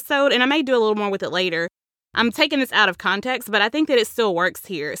last episode, and I may do a little more with it later. I'm taking this out of context, but I think that it still works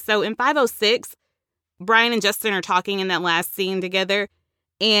here. So in 506, Brian and Justin are talking in that last scene together,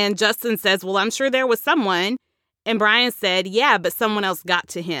 and Justin says, well, I'm sure there was someone. And Brian said, yeah, but someone else got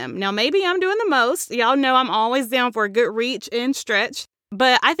to him. Now, maybe I'm doing the most. Y'all know I'm always down for a good reach and stretch.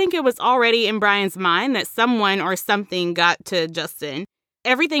 But I think it was already in Brian's mind that someone or something got to Justin.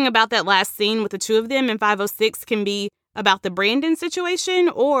 Everything about that last scene with the two of them in 506 can be about the Brandon situation,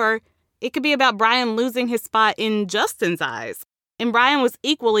 or it could be about Brian losing his spot in Justin's eyes. And Brian was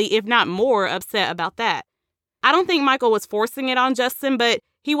equally, if not more, upset about that. I don't think Michael was forcing it on Justin, but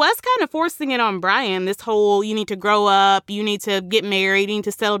he was kind of forcing it on Brian, this whole you need to grow up, you need to get married, you need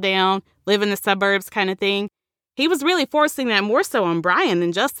to settle down, live in the suburbs kind of thing. He was really forcing that more so on Brian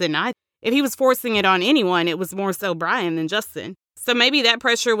than Justin. If he was forcing it on anyone, it was more so Brian than Justin. So maybe that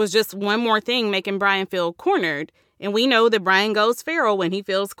pressure was just one more thing making Brian feel cornered. And we know that Brian goes feral when he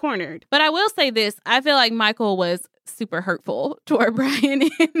feels cornered. But I will say this. I feel like Michael was super hurtful toward Brian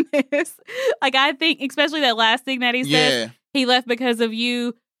in this. Like, I think, especially that last thing that he said, he left because of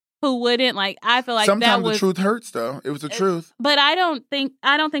you who wouldn't. Like, I feel like sometimes that was... the truth hurts, though. It was the truth. But I don't think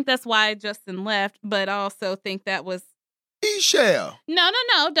that's why Justin left. But I also think that was... He shall. No.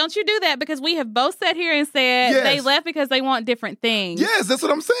 Don't you do that, because we have both sat here and said they left because they want different things. Yes, that's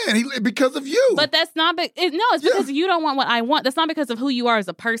what I'm saying. Because of you. But that's not... it's because you don't want what I want. That's not because of who you are as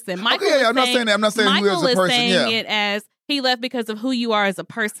a person. Michael I'm not saying that. I'm not saying who as a person. Michael is saying it as he left because of who you are as a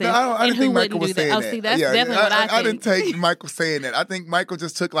person. No, I didn't think Michael was saying that. Oh, see, that's definitely what I think. I didn't take Michael saying that. I think Michael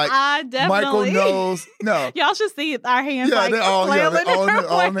just took like... I definitely... Michael knows... No. Y'all should see our hands they're all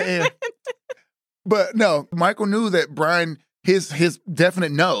in the air. But no, Michael knew that Brian... His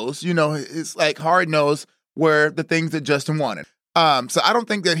definite knows, it's like hard knows were the things that Justin wanted. So I don't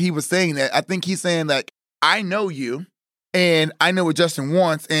think that he was saying that. I think he's saying like, I know you and I know what Justin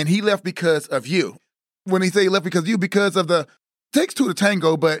wants, and he left because of you. When he say he left because of you, because of the takes two to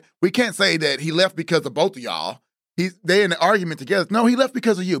tango, but we can't say that he left because of both of y'all. They're in an argument together. No, he left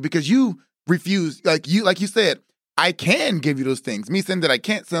because of you, because you refused, like you said, I can give you those things. Me saying that I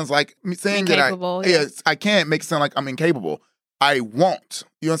can't sounds like me saying incapable, that I can't makes it sound like I'm incapable. I won't.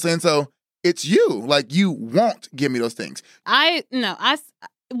 You know what I'm saying? So it's you. Like, you won't give me those things.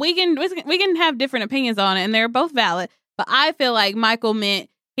 We can have different opinions on it, and they're both valid. But I feel like Michael meant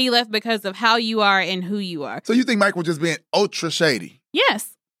he left because of how you are and who you are. So you think Michael just being ultra shady?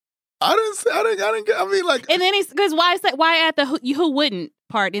 Yes. I mean, like, and then because why at the who wouldn't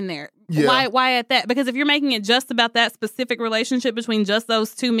part in there? Yeah. Why at that? Because if you're making it just about that specific relationship between just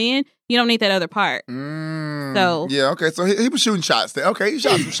those two men, you don't need that other part. So yeah, okay. So he was shooting shots there. Okay, he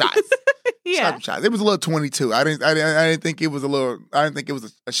shot some shots. Yeah, shot some shots. It was a little 22. I didn't think it was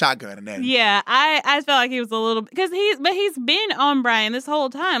a shotgun in there. Yeah, I felt like he was a little because he's been on Brian this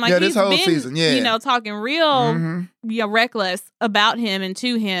whole time. Like this whole season. Yeah, talking real reckless about him and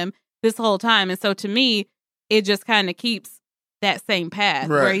to him this whole time. And so to me, it just kind of keeps that same path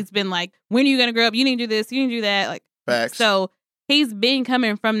where he's been like, when are you going to grow up? You need to do this. You need to do that. Like, facts. So he's been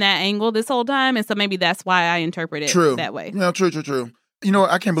coming from that angle this whole time. And so maybe that's why I interpret it that way. No, true. You know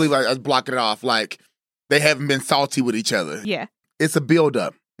what? I can't believe I was blocking it off. Like, they haven't been salty with each other. Yeah. It's a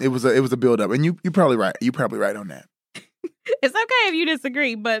build-up. It was a build-up. And you're probably right. You're probably right on that. It's okay if you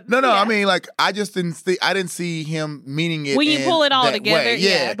disagree, but no. Yeah. I mean, like, I didn't see him meaning it when you pull it all together. Way.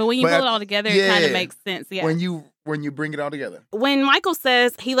 Yeah, but when you pull it all together, it kind of makes sense. Yeah, when you bring it all together. When Michael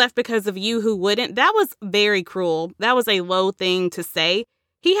says he left because of you who wouldn't, that was very cruel. That was a low thing to say.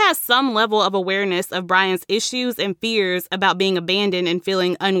 He has some level of awareness of Brian's issues and fears about being abandoned and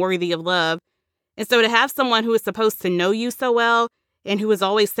feeling unworthy of love. And so to have someone who is supposed to know you so well and who has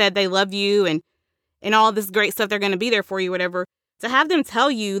always said they love you and all this great stuff, they're going to be there for you, whatever, to have them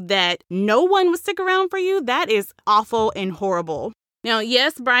tell you that no one would stick around for you, that is awful and horrible. Now,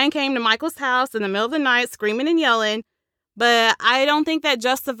 yes, Brian came to Michael's house in the middle of the night screaming and yelling, but I don't think that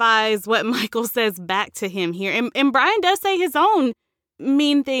justifies what Michael says back to him here. And Brian does say his own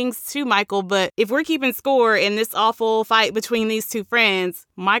mean things to Michael, but if we're keeping score in this awful fight between these two friends,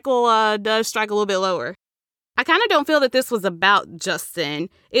 Michael does strike a little bit lower. I kind of don't feel that this was about Justin.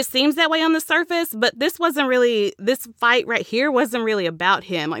 It seems that way on the surface, but this fight right here wasn't really about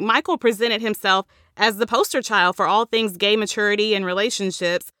him. Like, Michael presented himself as the poster child for all things gay maturity and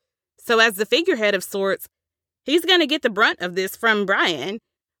relationships. So as the figurehead of sorts, he's going to get the brunt of this from Brian.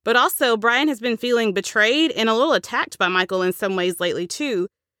 But also, Brian has been feeling betrayed and a little attacked by Michael in some ways lately, too.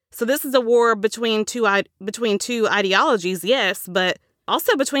 So this is a war between two ideologies, yes, but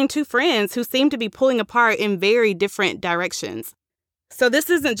also between two friends who seem to be pulling apart in very different directions. So this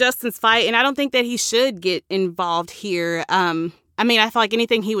isn't Justin's fight, and I don't think that he should get involved here. I feel like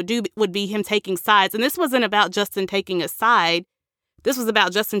anything he would do would be him taking sides. And this wasn't about Justin taking a side. This was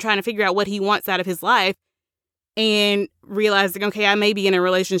about Justin trying to figure out what he wants out of his life and realizing, okay, I may be in a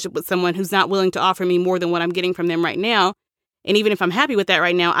relationship with someone who's not willing to offer me more than what I'm getting from them right now. And even if I'm happy with that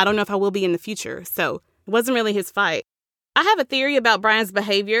right now, I don't know if I will be in the future. So it wasn't really his fight. I have a theory about Brian's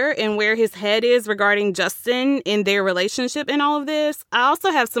behavior and where his head is regarding Justin in their relationship in all of this. I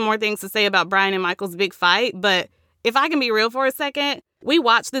also have some more things to say about Brian and Michael's big fight, but if I can be real for a second, we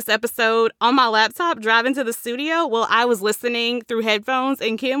watched this episode on my laptop driving to the studio while I was listening through headphones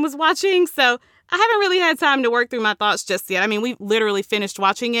and Kim was watching, so I haven't really had time to work through my thoughts just yet. I mean, we literally finished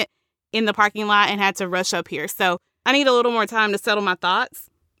watching it in the parking lot and had to rush up here, so I need a little more time to settle my thoughts.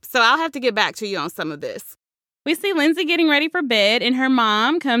 So I'll have to get back to you on some of this. We see Lindsay getting ready for bed, and her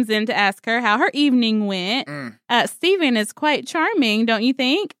mom comes in to ask her how her evening went. Steven is quite charming, don't you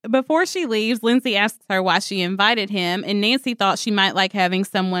think? Before she leaves, Lindsay asks her why she invited him, and Nancy thought she might like having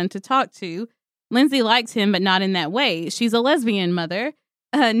someone to talk to. Lindsay likes him, but not in that way. She's a lesbian mother.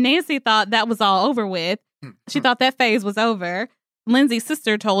 Nancy thought that was all over with. She thought that phase was over. Lindsay's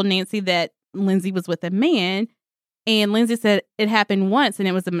sister told Nancy that Lindsay was with a man, and Lindsay said it happened once and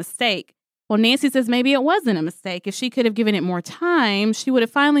it was a mistake. Well, Nancy says maybe it wasn't a mistake. If she could have given it more time, she would have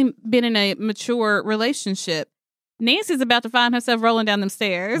finally been in a mature relationship. Nancy's about to find herself rolling down them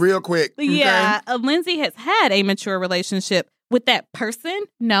stairs. Real quick. Yeah. Okay. Lindsay has had a mature relationship with that person,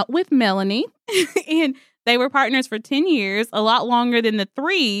 not with Melanie. And they were partners for 10 years, a lot longer than the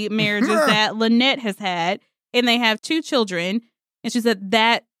 3 marriages that Lynette has had. And they have 2 children. And she said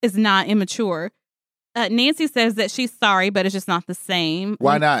that is not immature. Nancy says that she's sorry, but it's just not the same.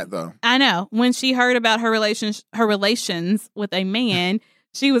 Why not, though? I know. When she heard about her relations with a man,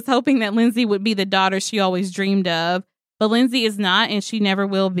 she was hoping that Lindsay would be the daughter she always dreamed of. But Lindsay is not, and she never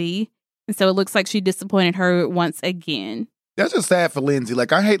will be. And so it looks like she disappointed her once again. That's just sad for Lindsay.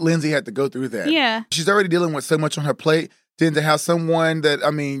 Like, I hate Lindsay had to go through that. Yeah. She's already dealing with so much on her plate. Then to have someone that,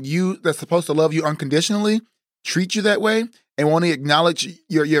 that's supposed to love you unconditionally treat you that way and won't acknowledge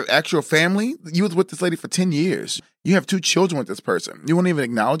your actual family. You was with this lady for 10 years. You have 2 children with this person. You won't even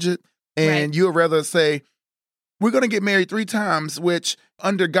acknowledge it. And you would rather say, we're going to get married 3 times, which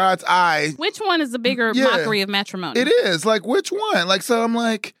under God's eye. Which one is the bigger mockery of matrimony? It is. Like, which one? Like, so I'm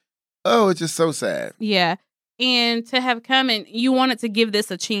like, oh, it's just so sad. Yeah. And to have come and you wanted to give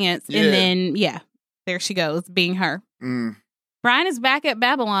this a chance. And then, there she goes, being her. Brian is back at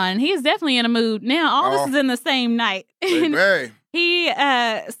Babylon. He is definitely in a mood now. All this is in the same night. Hey. He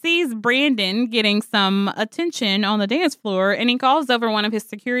sees Brandon getting some attention on the dance floor, and he calls over one of his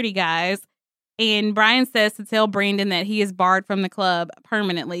security guys. And Brian says to tell Brandon that he is barred from the club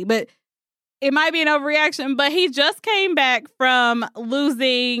permanently. But it might be an overreaction, but he just came back from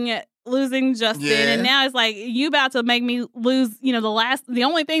losing Justin, and now it's like, you about to make me lose, the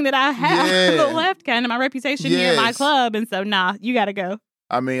only thing that I have left, kind of my reputation here at my club, and so you gotta go.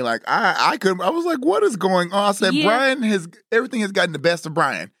 I mean, like, I was like, what is going on? I said, everything has gotten the best of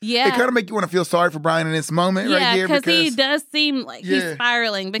Brian. Yeah. It kind of make you want to feel sorry for Brian in this moment right here. Because he does seem like he's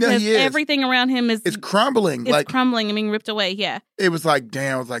spiraling, because everything around him is crumbling. It's crumbling and being ripped away, It was like,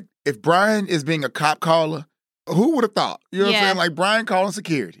 damn, it was like, if Brian is being a cop caller, who would have thought? You know what I'm saying? Like, Brian calling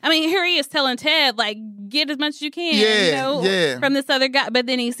security. I mean, here he is telling Ted, like, get as much as you can, from this other guy. But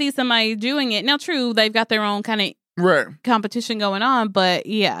then he sees somebody doing it. Now, true, they've got their own kind of competition going on. But,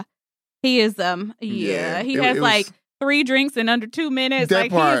 he is, he has 3 drinks in under 2 minutes.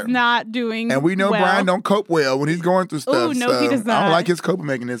 He's not doing And we know Brian don't cope well when he's going through stuff. Oh, no, he does not. I don't like his coping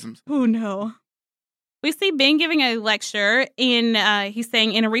mechanisms. Oh, no. We see Ben giving a lecture he's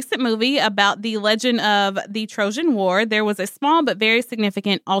saying, in a recent movie about the legend of the Trojan War, there was a small but very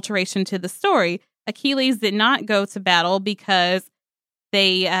significant alteration to the story. Achilles did not go to battle because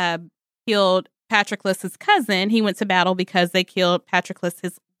they killed Patroclus' cousin. He went to battle because they killed Patroclus,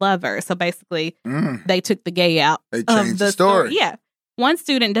 his lover. So basically, they took the gay out of the story. Yeah. One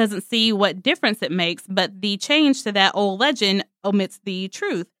student doesn't see what difference it makes, but the change to that old legend omits the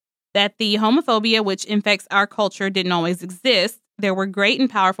truth. That the homophobia which infects our culture didn't always exist. there were great and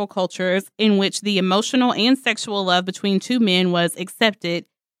powerful cultures in which the emotional and sexual love between two men was accepted,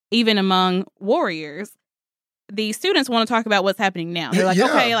 even among warriors. The students want to talk about what's happening now. They're like,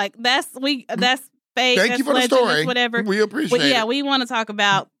 okay, like that's fake. Thank that's you for legend, the story. that's whatever. We appreciate it. We want to talk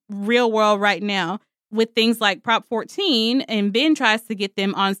about real world right now with things like Prop 14, and Ben tries to get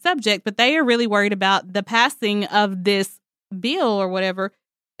them on subject, but they are really worried about the passing of this bill or whatever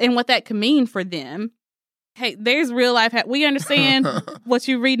and what that could mean for them. Hey, there's real life. We understand what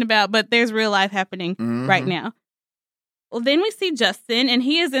you're reading about, but there's real life happening right now. Well, then we see Justin, and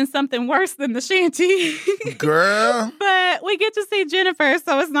he is in something worse than the shanty. Girl. But we get to see Jennifer,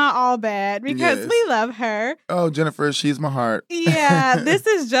 so it's not all bad because we love her. Oh, Jennifer, she's my heart. Yeah, this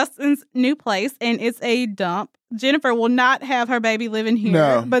is Justin's new place, and it's a dump. Jennifer will not have her baby living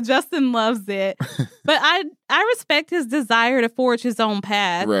here, but Justin loves it. But I respect his desire to forge his own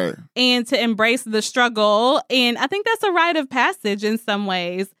path and to embrace the struggle. And I think that's a rite of passage in some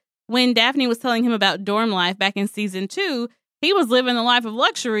ways. When Daphne was telling him about dorm life back in season 2, he was living the life of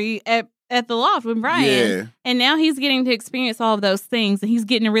luxury at the loft with Brian. Yeah. And now he's getting to experience all of those things. And he's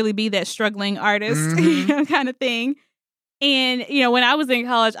getting to really be that struggling artist kind of thing. And, when I was in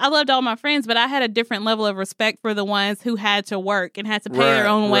college, I loved all my friends, but I had a different level of respect for the ones who had to work and had to pay their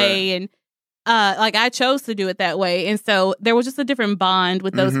own way. And I chose to do it that way. And so there was just a different bond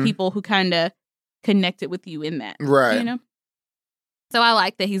with those people who kind of connected with you in that. Right. So I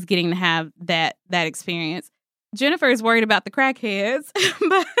like that he's getting to have that experience. Jennifer is worried about the crackheads.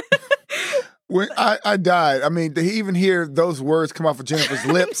 But when I died, I mean, did he even hear those words come off of Jennifer's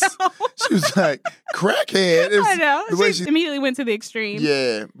lips? She was like, crackhead. I know. She immediately went to the extreme.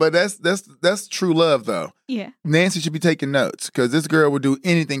 Yeah, but that's true love, though. Yeah. Nancy should be taking notes because this girl will do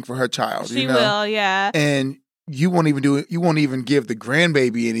anything for her child. She will, yeah. And you won't even give the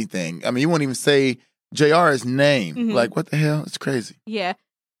grandbaby anything. I mean, you won't even say JR's name. Like, what the hell? It's crazy. Yeah.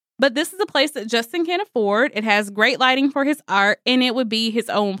 But this is a place that Justin can afford. It has great lighting for his art, and it would be his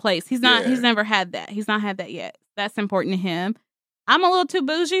own place. He's never had that. He's not had that yet. That's important to him. I'm a little too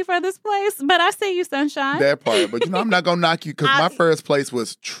bougie for this place, but I see you, sunshine. That part. But, I'm not going to knock you because my first place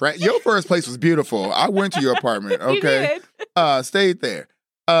was your first place was beautiful. I went to your apartment, okay? You did. Stayed there.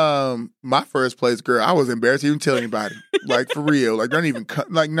 My first place, girl, I was embarrassed to even tell anybody. Like, for real. Like, don't even,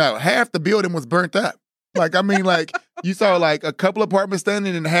 no, half the building was burnt up. Like, I mean, like, you saw, like, a couple apartments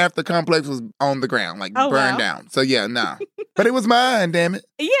standing and half the complex was on the ground, like, burned down. So, yeah, no. But it was mine, damn it.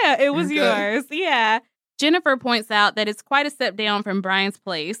 Yeah, it was yours. Yeah. Jennifer points out that it's quite a step down from Brian's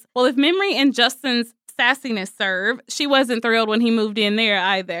place. Well, if memory and Justin's sassiness serve, she wasn't thrilled when he moved in there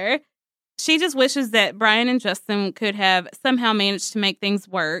either. She just wishes that Brian and Justin could have somehow managed to make things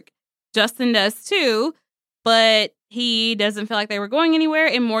work. Justin does too, but he doesn't feel like they were going anywhere.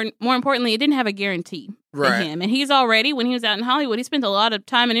 And more importantly, it didn't have a guarantee in him. And he's already, when he was out in Hollywood, he spent a lot of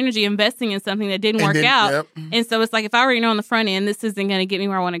time and energy investing in something that didn't work out. Yep. And so it's like, if I already know on the front end, this isn't going to get me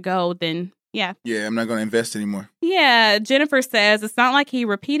where I want to go, then yeah. Yeah, I'm not going to invest anymore. Yeah, Jennifer says it's not like he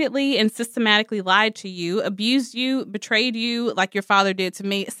repeatedly and systematically lied to you, abused you, betrayed you like your father did to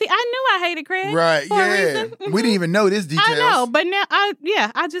me. See, I knew I hated Craig. Right, for a reason. We didn't even know this details. I know, but now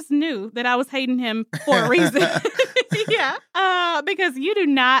I just knew that I was hating him for a reason. Yeah, because you do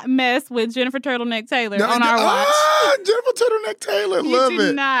not mess with Jennifer Turtleneck Taylor on our watch. Jennifer Turtleneck Taylor, love it. You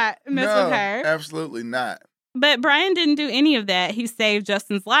do not mess with her. Absolutely not. But Brian didn't do any of that. He saved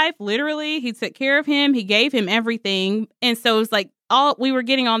Justin's life, literally. He took care of him. He gave him everything. And so it's like we were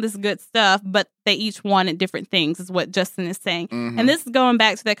getting all this good stuff, but they each wanted different things, is what Justin is saying. And this is going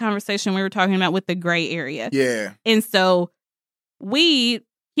back to that conversation we were talking about with the gray area. Yeah. And so Ken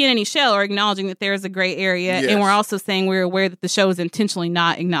and Nichelle are acknowledging that there is a gray area. Yes. And we're also saying we're aware that the show is intentionally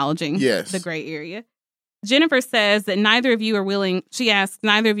not acknowledging the gray area. Jennifer says that neither of you are willing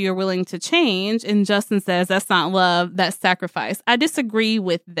to change. And Justin says that's not love, that's sacrifice. I disagree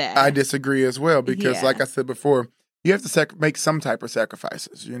with that. I disagree as well because, like I said before, you have to make some type of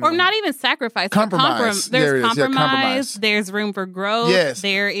sacrifices. Or not even sacrifice. Compromise. There's compromise. There's room for growth. Yes.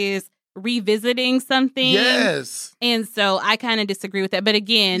 There is revisiting something. Yes. And so I kind of disagree with that. But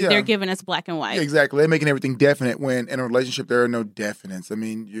again, they're giving us black and white. Yeah, exactly. They're making everything definite when in a relationship there are no definites. I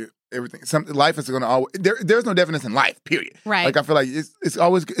mean, life is going to always there's no definites in life, period. Right. Like I feel like it's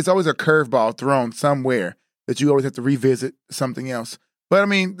always a curveball thrown somewhere that you always have to revisit something else. But I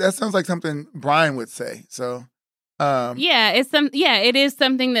mean, that sounds like something Brian would say. So it is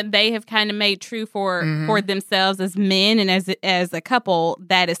something that they have kind of made true for themselves as men and as a couple.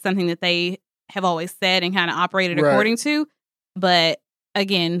 That is something that they have always said and kind of operated according to. But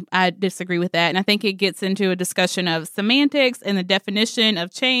again, I disagree with that. And I think it gets into a discussion of semantics and the definition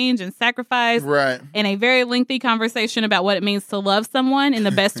of change and sacrifice. Right. And a very lengthy conversation about what it means to love someone and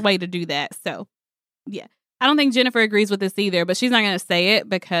the best way to do that. So, yeah. I don't think Jennifer agrees with this either, but she's not going to say it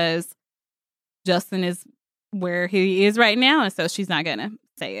because Justin is where he is right now. And so she's not going to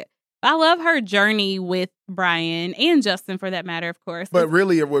say it. I love her journey with Brian and Justin, for that matter, of course. But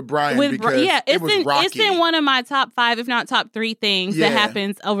really with Brian, because it was rocky. It's in one of my top 5, if not top 3 things that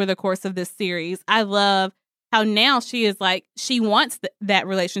happens over the course of this series. I love how now she is like, she wants that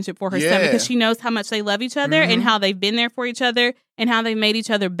relationship for her son because she knows how much they love each other and how they've been there for each other and how they made each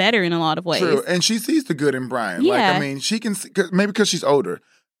other better in a lot of ways. True, and she sees the good in Brian. Yeah. Like, I mean, she can see, maybe because she's older.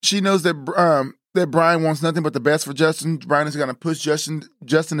 She knows that that Brian wants nothing but the best for Justin. Brian is going to push Justin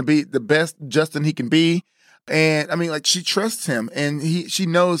to be the best Justin he can be. And I mean, like, she trusts him and she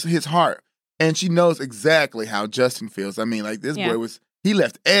knows his heart and she knows exactly how Justin feels. I mean, like, this boy he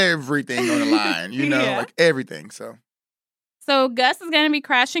left everything on the line, you know, like everything. So Gus is going to be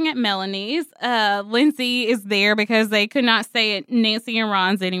crashing at Melanie's. Lindsay is there because they could not stay at Nancy and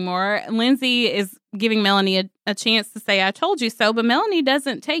Ron's anymore. Lindsay is giving Melanie a chance to say, I told you so, but Melanie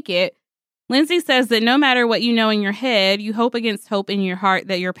doesn't take it. Lindsay says that no matter what you know in your head, you hope against hope in your heart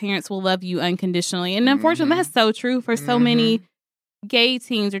that your parents will love you unconditionally. And unfortunately, that's so true for so many gay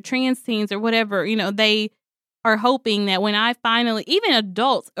teens or trans teens or whatever. You know, they are hoping that when I finally, even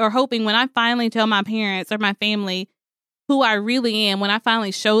adults are hoping when I finally tell my parents or my family who I really am, when I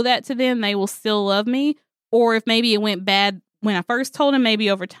finally show that to them, they will still love me. Or if maybe it went bad when I first told them, maybe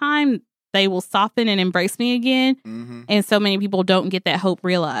over time, they will soften and embrace me again. And so many people don't get that hope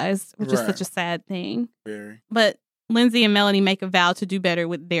realized, which is such a sad thing. Very. But Lindsay and Melanie make a vow to do better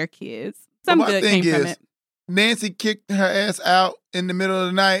with their kids. Some good came from it. Nancy kicked her ass out in the middle of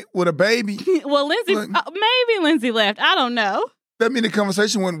the night with a baby. Well, Lindsay, maybe Lindsay left. I don't know. That mean the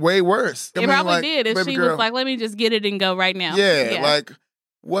conversation went way worse. It probably did. If she was like, let me just get it and go right now. Yeah. Like,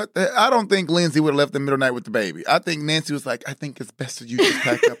 what the, I don't think Lindsay would have left in the middle of the night with the baby. I think Nancy was like, I think it's best that you just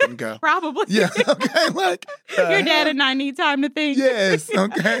pack up and go. Probably. Yeah, okay, like. Your dad and I need time to think. Yes,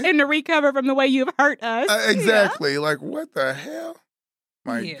 okay. And to recover from the way you've hurt us. Exactly. Like, what the hell?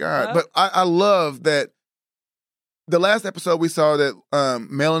 My God. But I love that the last episode we saw that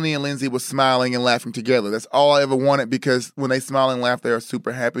Melanie and Lindsay was smiling and laughing together. That's all I ever wanted because when they smile and laugh, they are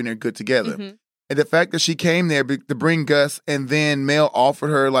super happy and they're good together. And the fact that she came there to bring Gus and then Mel offered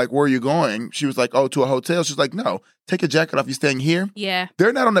her, like, where are you going? She was like, oh, to a hotel. She's like, no, take your jacket off. You staying here? Yeah.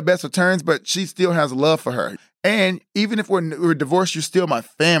 They're not on the best of terms, but she still has love for her. And even if we're divorced, you're still my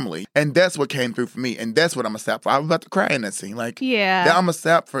family. And that's what came through for me. And that's what I'm a sap for. I was about to cry in that scene. Like, I'm a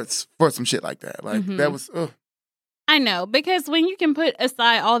sap for some shit like that. Like, that was, ugh. I know, because when you can put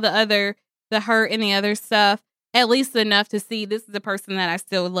aside all the hurt and the other stuff, at least enough to see this is a person that I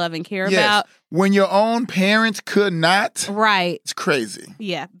still love and care about. When your own parents could not. Right. It's crazy.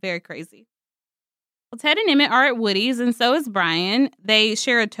 Yeah, very crazy. Well, Ted and Emmett are at Woody's, and so is Brian. They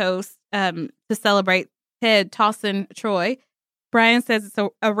share a toast to celebrate Ted tossing Troy. Brian says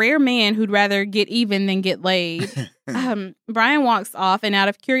it's a rare man who'd rather get even than get laid. Brian walks off, and out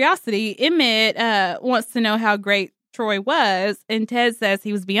of curiosity, Emmett wants to know how great Troy was, and Ted says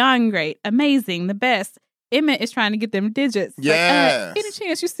he was beyond great, amazing, the best. Emmett is trying to get them digits. Yeah. Like, any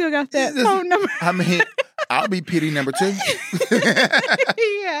chance you still got that phone number? I mean, I'll be pity number 2.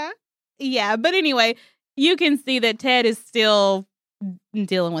 Yeah. But anyway, you can see that Ted is still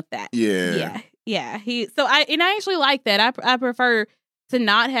dealing with that. Yeah. I actually like that. I prefer to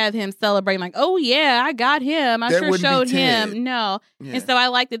not have him celebrating like, oh yeah, I got him. I sure showed him. No. Yeah. And so I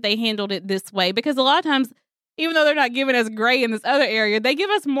like that they handled it this way because a lot of times, even though they're not giving us gray in this other area, they give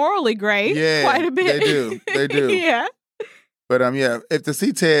us morally gray quite a bit. They do. Yeah. But if to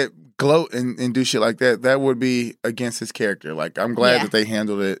see Ted gloat and do shit like that, that would be against his character. Like, I'm glad that they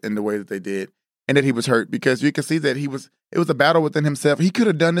handled it in the way that they did and that he was hurt because you can see that it was a battle within himself. He could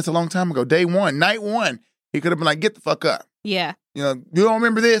have done this a long time ago. Day 1, night 1. He could have been like, get the fuck up. Yeah. You know, you don't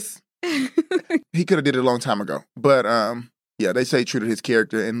remember this? He could have did it a long time ago. But, they say he treated his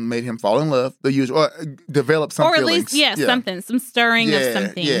character and made him fall in love. The usual, or develop some feelings. Or at least, something, some stirring of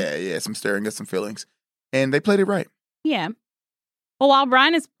something. Yeah, some stirring of some feelings. And they played it right. Yeah. Well, while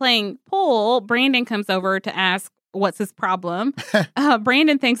Brian is playing pool, Brandon comes over to ask what's his problem.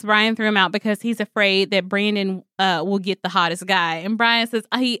 Brandon thinks Brian threw him out because he's afraid that Brandon will get the hottest guy. And Brian says,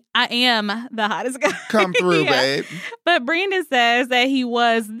 I am the hottest guy. Come through, babe. But Brandon says that he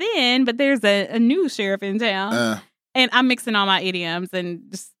was then, but there's a new sheriff in town. And I'm mixing all my idioms and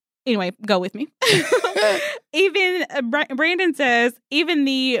just Anyway, go with me. Even Brandon says, even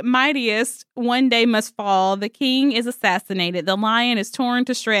the mightiest one day must fall. The king is assassinated. The lion is torn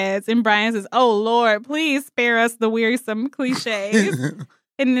to shreds. And Brian says, oh, Lord, please spare us the wearisome cliches.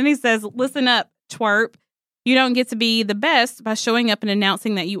 And then he says, listen up, twerp. You don't get to be the best by showing up and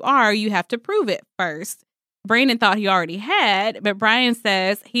announcing that you are. You have to prove it first. Brandon thought he already had, but Brian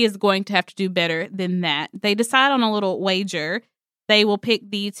says he is going to have to do better than that. They decide on a little wager. They will pick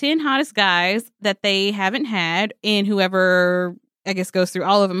the 10 hottest guys that they haven't had, and whoever, I guess, goes through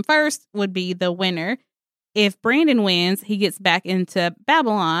all of them first would be the winner. If Brandon wins, he gets back into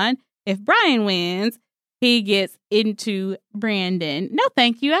Babylon. If Brian wins, he gets into Brandon. No,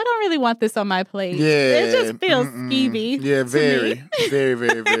 thank you. I don't really want this on my plate. Yeah. It just feels skeevy. Yeah, very, very,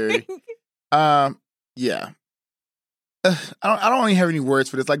 very, very. Yeah. I don't even have any words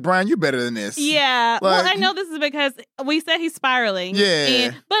for this. Like, Brian, you're better than this. Yeah. Like, well, I know this is because we said he's spiraling.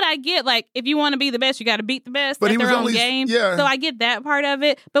 Yeah. But I get, like, if you want to be the best, you got to beat the best But at he their was own only- game. yeah. So I get that part of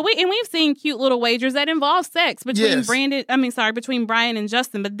it. But we've seen cute little wagers that involve sex between Yes. between Brian and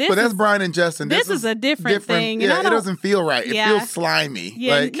Justin. But that's Brian and Justin. This is a different thing. Yeah, And it doesn't feel right. It Yeah. feels slimy.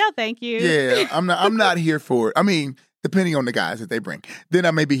 Yeah. Like, No, thank you. yeah, I'm not here for it. I mean, depending on the guys that they bring, then I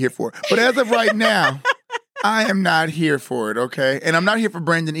may be here for it. But as of right now, I am not here for it, okay? And I'm not here for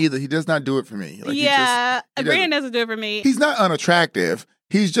Brandon either. He does not do it for me. Like, he Brandon doesn't do it for me. He's not unattractive.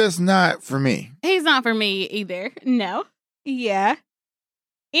 He's just not for me. He's not for me either. No. Yeah.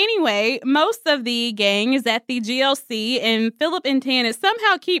 Anyway, most of the gang is at the GLC, and Philip and Tanis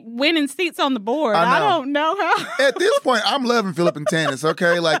somehow keep winning seats on the board. I know. I don't know how. At this point, I'm loving Philip and Tanis,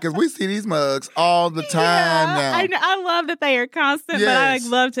 okay? Like, because we see these mugs all the time now. I love that they are constant, but I Yes.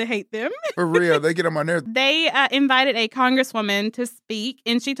 love to hate them. For real. They get on my nerves. They invited a congresswoman to speak,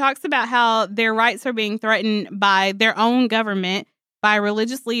 and she talks about how their rights are being threatened by their own government, by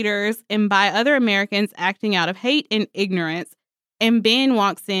religious leaders, and by other Americans acting out of hate and ignorance. And Ben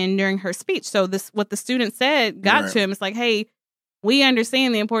walks in during her speech. So what the student said got Right. to him. It's like, hey, we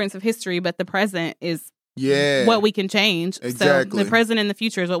understand the importance of history, but the present is Yeah. what we can change. Exactly. So the present and the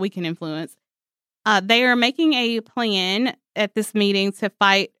future is what we can influence. They are making a plan at this meeting to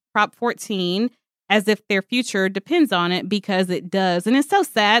fight Prop 14 as if their future depends on it, because it does. And it's so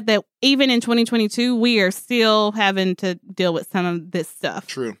sad that even in 2022, we are still having to deal with some of this stuff.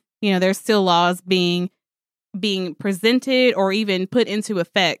 True. You know, there's still laws being presented or even put into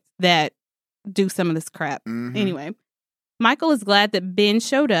effect that do some of this crap. Mhm. Anyway, Michael is glad that Ben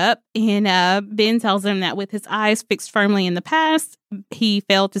showed up, and Ben tells him that with his eyes fixed firmly in the past, he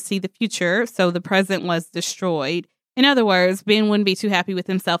failed to see the future, so the present was destroyed. In other words, Ben wouldn't be too happy with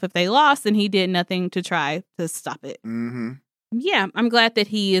himself if they lost, and he did nothing to try to stop it. Mm-hmm. Yeah, I'm glad that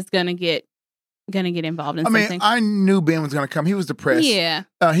he is gonna get involved in I mean, something. I knew Ben was going to come. He was depressed. Yeah.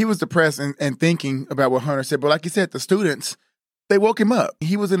 He was depressed and thinking about what Hunter said. But like you said, the students, they woke him up.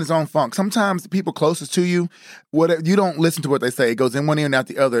 He was in his own funk. Sometimes the people closest to you, you don't listen to what they say. It goes in one ear and out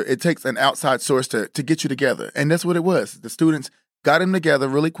the other. It takes an outside source to get you together. And that's what it was. The students got him together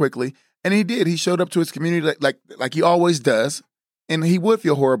really quickly. And he did. He showed up to his community like he always does. And he would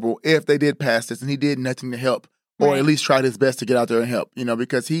feel horrible if they did pass this and he did nothing to help, or Right. at least tried his best to get out there and help,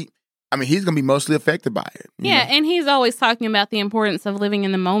 because he's going to be mostly affected by it. you Yeah, know? and he's always talking about the importance of living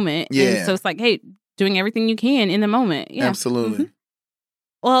in the moment. Yeah. And so it's like, hey, doing everything you can in the moment. Yeah. Absolutely. Mhm.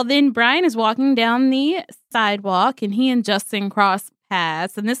 Well, then Brian is walking down the sidewalk, and he and Justin cross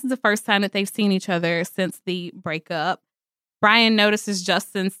paths. And this is the first time that they've seen each other since the breakup. Brian notices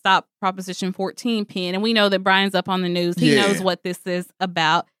Justin stop Proposition 14 pen, and we know that Brian's up on the news. He Yeah. knows what this is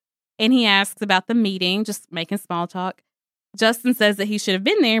about. And he asks about the meeting, just making small talk. Justin says that he should have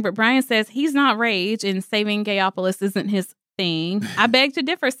been there, but Brian says he's not Rage, and saving Gayopolis isn't his thing. I beg to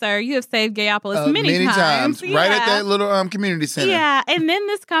differ, sir. You have saved Gayopolis many times. Right at Yeah. that little community center. Yeah, and then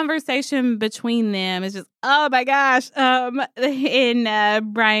this conversation between them is just, oh my gosh.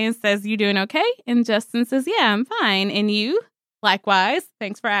 And Brian says, "You doing okay?" And Justin says, "Yeah, I'm fine. And you?" Likewise.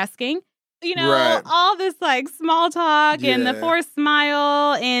 Thanks for asking. Right. All this like small talk and the Yeah. forced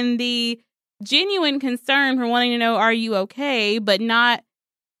smile and the genuine concern for wanting to know, are you okay? But not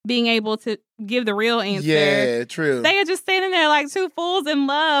being able to give the real answer. Yeah, true. They are just standing there like two fools in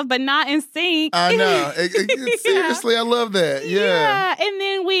love, but not in sync. I know. Yeah. Seriously, I love that. Yeah. And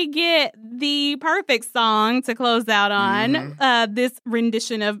then we get the perfect song to close out on, this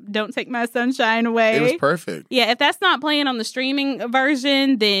rendition of Don't Take My Sunshine Away. It was perfect. Yeah, if that's not playing on the streaming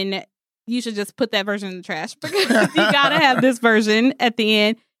version, then you should just put that version in the trash, because you gotta have this version at the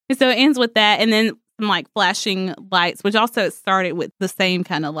end. And so it ends with that, and then some like flashing lights, which also started with the same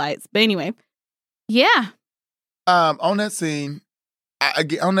kind of lights. But anyway, yeah. On that scene, I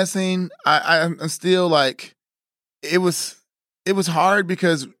get on that scene. I'm still like, it was hard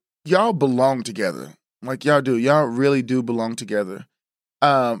because y'all belong together. Like y'all do. Y'all really do belong together.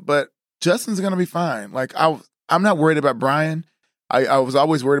 But Justin's gonna be fine. Like I'm not worried about Brian. I was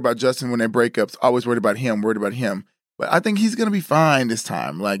always worried about Justin when they break up. Always worried about him. But I think he's gonna be fine this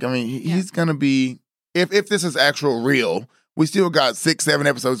time. Like, I mean, he's gonna be. If this is actual real, we still got 6-7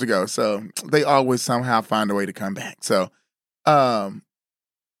 episodes to go. So they always somehow find a way to come back. So, I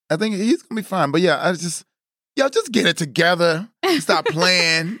think he's gonna be fine. But yeah, y'all just get it together. Stop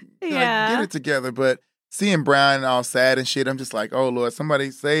playing. Yeah, like, get it together. But seeing Brian all sad and shit, I'm just like, oh Lord,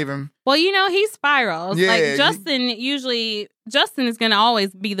 somebody save him. Well, he spirals. Yeah, like Justin is going to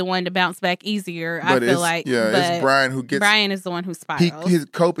always be the one to bounce back easier. I feel like, it's Brian who gets. Brian is the one who spirals. His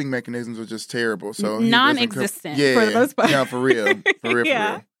coping mechanisms are just terrible. So non-existent for the most part. Yeah, for real, for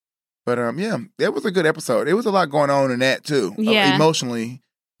real. But it was a good episode. It was a lot going on in that too. Yeah, emotionally,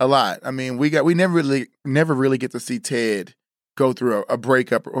 a lot. I mean, we never really get to see Ted go through a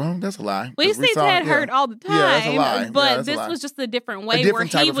breakup. Well, that's a lie. We see Ted hurt all the time. Yeah, that's a lie. But this was just a different way where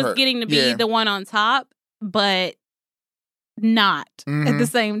he was getting to be the one on top, but not at the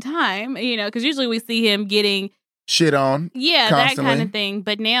same time. Because usually we see him getting shit on. Yeah, constantly. That kind of thing.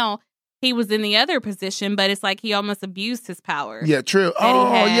 But now he was in the other position, but it's like he almost abused his power. Yeah, true. He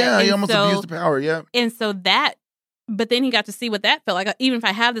almost abused the power. Yeah. And so but then he got to see what that felt like. Even if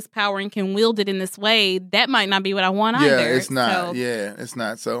I have this power and can wield it in this way, that might not be what I want either. Yeah, it's not. So. Yeah, it's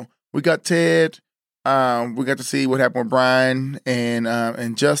not. So we got Ted. We got to see what happened with Brian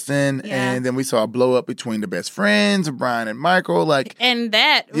and Justin, and then we saw a blow up between the best friends, Brian and Michael. And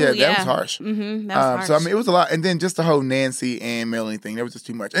that was harsh. Mm-hmm, that was harsh. So I mean, it was a lot. And then just the whole Nancy and Melanie thing, that was just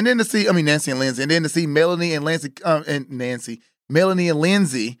too much. And then Nancy and Lindsay, and then to see Melanie and Lindsay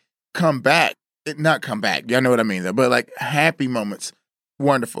come back. Not come back. Y'all know what I mean, though. But like happy moments.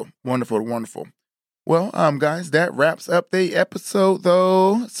 Wonderful. Wonderful. Wonderful. Well, guys, that wraps up the episode,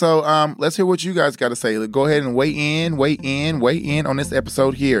 though. So let's hear what you guys got to say. Go ahead and weigh in on this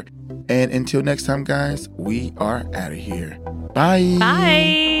episode here. And until next time, guys, we are out of here. Bye.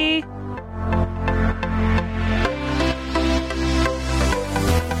 Bye.